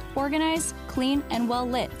spacious, organized, clean, and well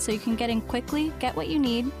lit, so you can get in quickly, get what you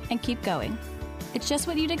need, and keep going. It's just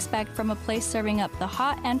what you'd expect from a place serving up the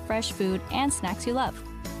hot and fresh food and snacks you love.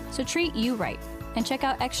 So treat you right, and check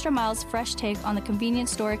out Extra Mile's fresh take on the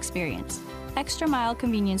convenience store experience. Extra Mile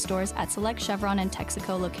convenience stores at select Chevron and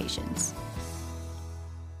Texaco locations.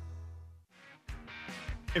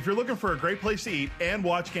 If you're looking for a great place to eat and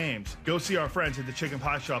watch games, go see our friends at the Chicken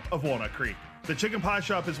Pie Shop of Walnut Creek. The Chicken Pie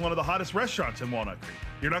Shop is one of the hottest restaurants in Walnut Creek.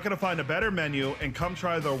 You're not going to find a better menu, and come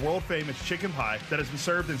try their world-famous chicken pie that has been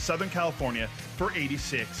served in Southern California for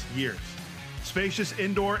 86 years. Spacious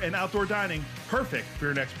indoor and outdoor dining, perfect for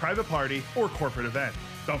your next private party or corporate event.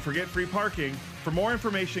 Don't forget free parking. For more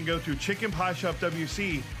information, go to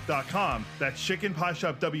chickenpieshopwc.com. That's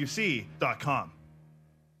chickenpieshopwc.com.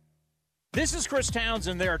 This is Chris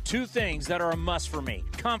Townsend. There are two things that are a must for me: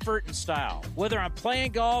 comfort and style. Whether I'm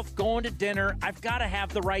playing golf, going to dinner, I've got to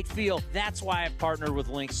have the right feel. That's why I've partnered with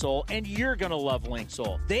Linksole, and you're going to love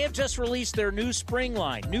Linksole. They have just released their new spring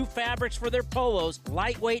line, new fabrics for their polos,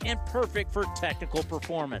 lightweight and perfect for technical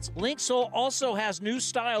performance. Linksole also has new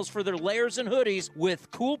styles for their layers and hoodies with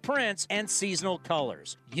cool prints and seasonal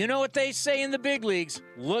colors. You know what they say in the big leagues: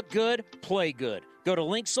 look good, play good. Go to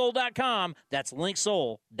linksole.com. That's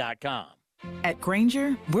linksole.com. At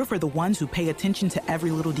Grainger, we're for the ones who pay attention to every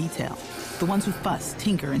little detail, the ones who fuss,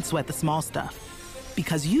 tinker, and sweat the small stuff.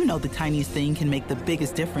 Because you know the tiniest thing can make the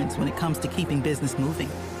biggest difference when it comes to keeping business moving.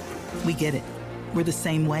 We get it. We're the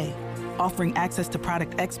same way, offering access to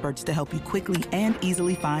product experts to help you quickly and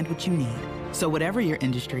easily find what you need. So whatever your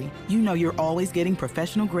industry, you know you're always getting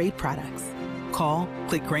professional-grade products. Call,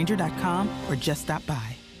 click Grainger.com, or just stop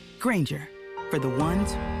by. Grainger, for the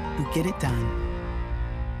ones who get it done.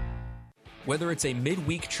 Whether it's a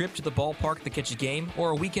midweek trip to the ballpark that gets you game or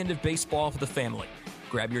a weekend of baseball for the family,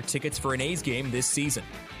 grab your tickets for an A's game this season.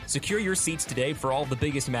 Secure your seats today for all the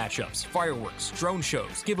biggest matchups, fireworks, drone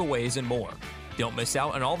shows, giveaways, and more. Don't miss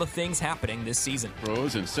out on all the things happening this season.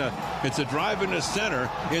 Rose and Seth. It's a drive into center.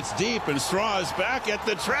 It's deep, and Straw is back at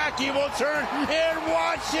the track. He will turn and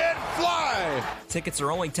watch it fly. Tickets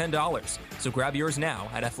are only $10, so grab yours now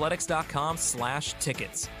at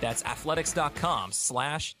athletics.com/tickets. That's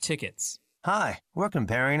athletics.com/tickets. Hi, we're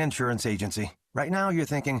Comparion Insurance Agency. Right now you're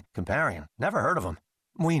thinking, Comparion, never heard of them.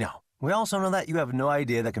 We know. We also know that you have no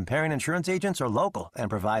idea that Comparion Insurance agents are local and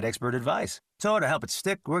provide expert advice. So to help it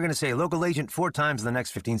stick, we're going to say local agent 4 times in the next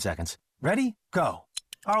 15 seconds. Ready? Go.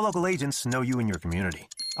 Our local agents know you and your community.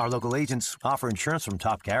 Our local agents offer insurance from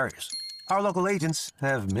top carriers. Our local agents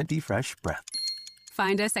have minty fresh breath.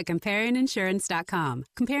 Find us at ComparionInsurance.com.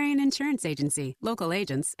 Comparion Insurance Agency. Local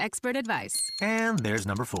agents, expert advice. And there's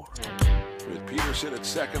number 4. With Peterson at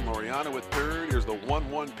second, Laureano at third. Here's the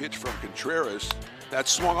 1-1 pitch from Contreras. That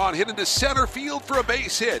swung on, hit into center field for a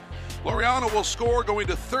base hit. Laureano will score, going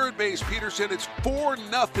to third base. Peterson, it's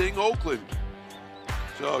 4-0 Oakland.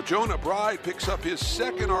 So Jonah Bride picks up his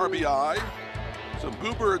second RBI. Some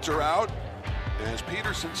Bluebirds are out as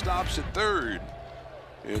Peterson stops at third.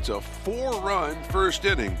 It's a 4-run first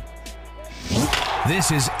inning.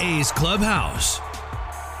 This is A's Clubhouse.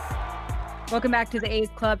 Welcome back to the A's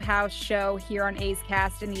Clubhouse show here on A's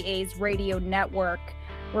Cast and the A's Radio Network.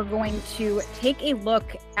 We're going to take a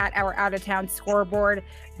look at our out-of-town scoreboard,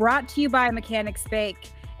 brought to you by Mechanics Bake.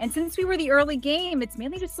 And since we were the early game, it's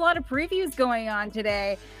mainly just a lot of previews going on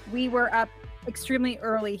today. We were up extremely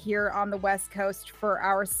early here on the West Coast for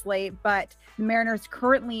our slate, but the Mariners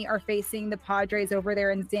currently are facing the Padres over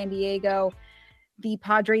there in San Diego. The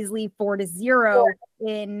Padres lead 4-0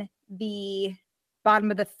 in the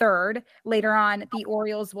bottom of the third. Later on, the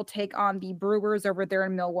Orioles will take on the Brewers over there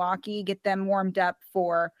in Milwaukee, get them warmed up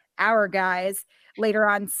for our guys. Later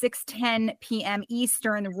on, 6:10 p.m.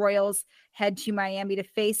 Eastern, the Royals head to Miami to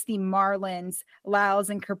face the Marlins. Lyles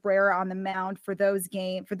and Cabrera on the mound for those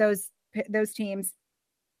teams.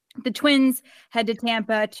 The Twins head to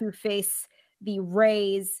Tampa to face the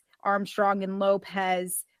Rays. Armstrong and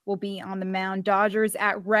Lopez will be on the mound. Dodgers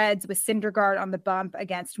at Reds with Syndergaard on the bump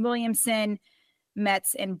against Williamson.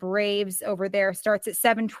 Mets and Braves over there starts at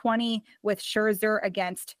 7:20 with Scherzer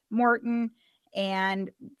against Morton.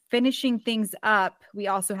 And finishing things up, we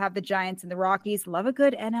also have the Giants and the Rockies. Love a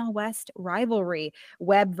good NL West rivalry.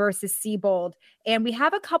 Webb versus Siebold. And we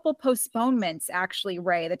have a couple postponements, actually,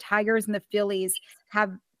 Ray. The Tigers and the Phillies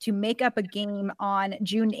have to make up a game on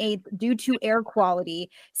June 8th due to air quality.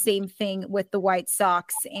 Same thing with the White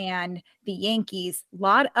Sox and the Yankees. A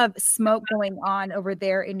lot of smoke going on over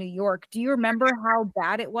there in New York. Do you remember how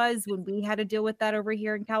bad it was when we had to deal with that over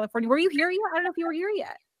here in California? Were you here yet? I don't know if you were here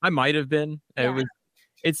yet. I might have been. Yeah.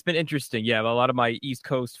 It's been interesting. Yeah, a lot of my East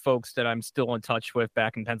Coast folks that I'm still in touch with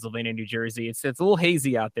back in Pennsylvania, New Jersey, it's a little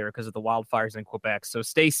hazy out there because of the wildfires in Quebec. So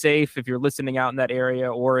stay safe if you're listening out in that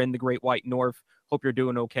area or in the Great White North. Hope you're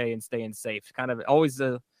doing okay and staying safe. Kind of always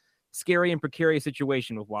a scary and precarious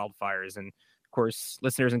situation with wildfires. And of course,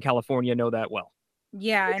 listeners in California know that well.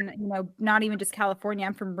 Yeah, and not even just California.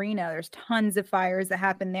 I'm from Reno. There's tons of fires that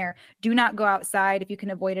happen there. Do not go outside if you can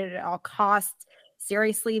avoid it at all costs.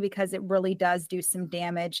 Seriously, because it really does do some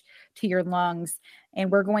damage to your lungs.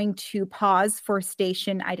 And we're going to pause for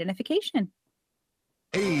station identification.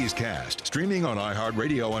 A's Cast, streaming on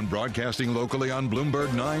iHeartRadio and broadcasting locally on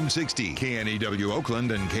Bloomberg 960, KNEW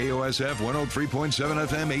Oakland, and KOSF 103.7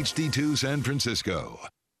 FM HD2 San Francisco.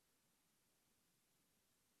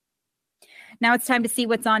 Now it's time to see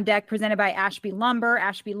what's on deck, presented by Ashby Lumber.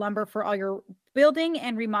 Ashby Lumber for all your building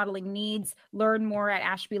and remodeling needs. Learn more at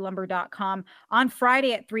ashbylumber.com. On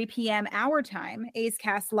Friday at 3 p.m. our time, A's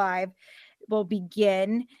Cast Live will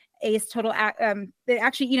begin. A's Total,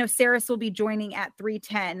 actually, Saris will be joining at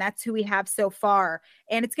 3:10. That's who we have so far.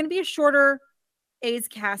 And it's going to be a shorter A's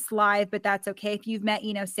Cast Live, but that's okay. If you've met,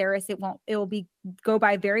 Saris, it will go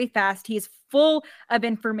by very fast. He is full of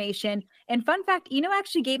information. And fun fact,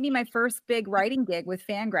 actually gave me my first big writing gig with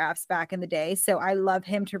Fangraphs back in the day. So I love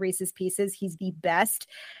him to Reese's Pieces. He's the best.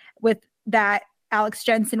 With that, Alex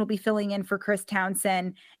Jensen will be filling in for Chris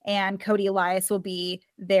Townsend, and Cody Elias will be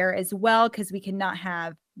there as well, because we cannot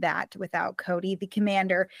have that without Cody, the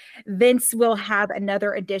commander. Vince will have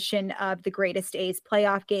another edition of the Greatest A's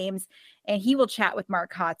playoff games, and he will chat with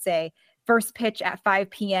Mark Hotze. First pitch at 5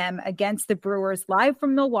 p.m. against the Brewers, live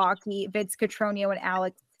from Milwaukee. Vince Cotroneo and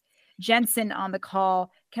Alex Jensen on the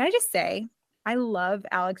call. Can I just say, I love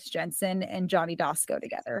Alex Jensen and Johnny Dosko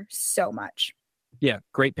together so much. Yeah,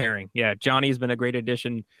 great pairing. Yeah, Johnny's been a great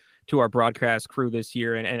addition to our broadcast crew this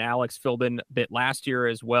year, and Alex filled in a bit last year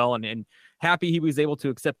as well, and happy he was able to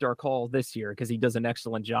accept our call this year, because he does an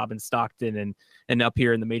excellent job in Stockton and up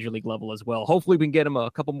here in the major league level as well. Hopefully we can get him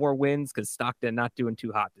a couple more wins, because Stockton not doing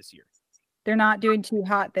too hot this year. They're not doing too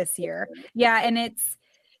hot this year. Yeah, and it's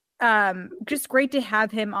just great to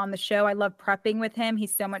have him on the show. I love prepping with him.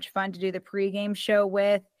 He's so much fun to do the pregame show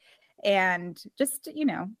with, and just,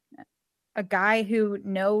 a guy who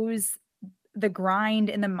knows the grind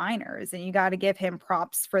in the minors, and you got to give him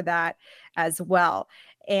props for that as well.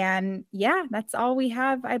 And yeah, that's all we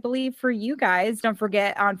have, I believe, for you guys. Don't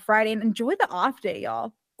forget on Friday, and enjoy the off day,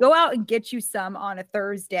 y'all. Go out and get you some on a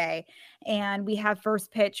Thursday. And we have first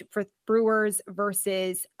pitch for Brewers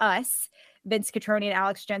versus us. Vince Cotroneo and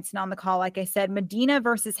Alex Jensen on the call. Like I said, Medina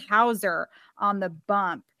versus Hauser on the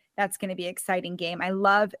bump. That's going to be an exciting game. I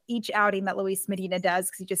love each outing that Luis Medina does,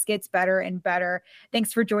 because he just gets better and better.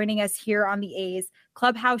 Thanks for joining us here on the A's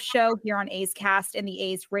Clubhouse show here on A's Cast and the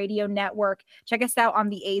A's Radio Network. Check us out on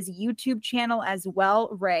the A's YouTube channel as well.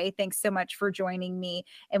 Ray, thanks so much for joining me,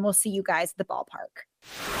 and we'll see you guys at the ballpark.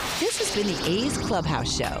 This has been the A's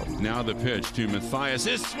Clubhouse show. Now the pitch to Mathias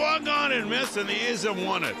is swung on and missed, and the A's have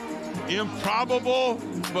won it. Improbable,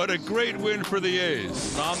 but a great win for the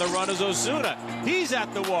A's. On the run is Ozuna. He's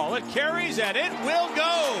at the wall. It carries, and it will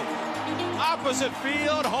go. Opposite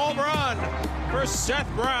field, home run for Seth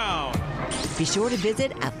Brown. Be sure to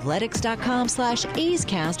visit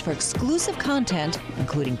athletics.com/A'sCast for exclusive content,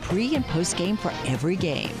 including pre- and post-game for every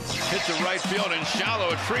game. Hit to right field and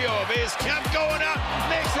shallow. A trio of A's kept going up.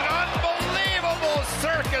 Makes an unbelievable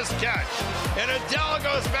circus catch. And Adele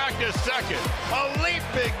goes back to second. A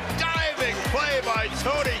leaping, diving play by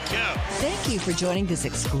Tony Kemp. Thank you for joining this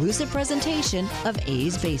exclusive presentation of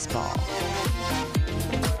A's Baseball.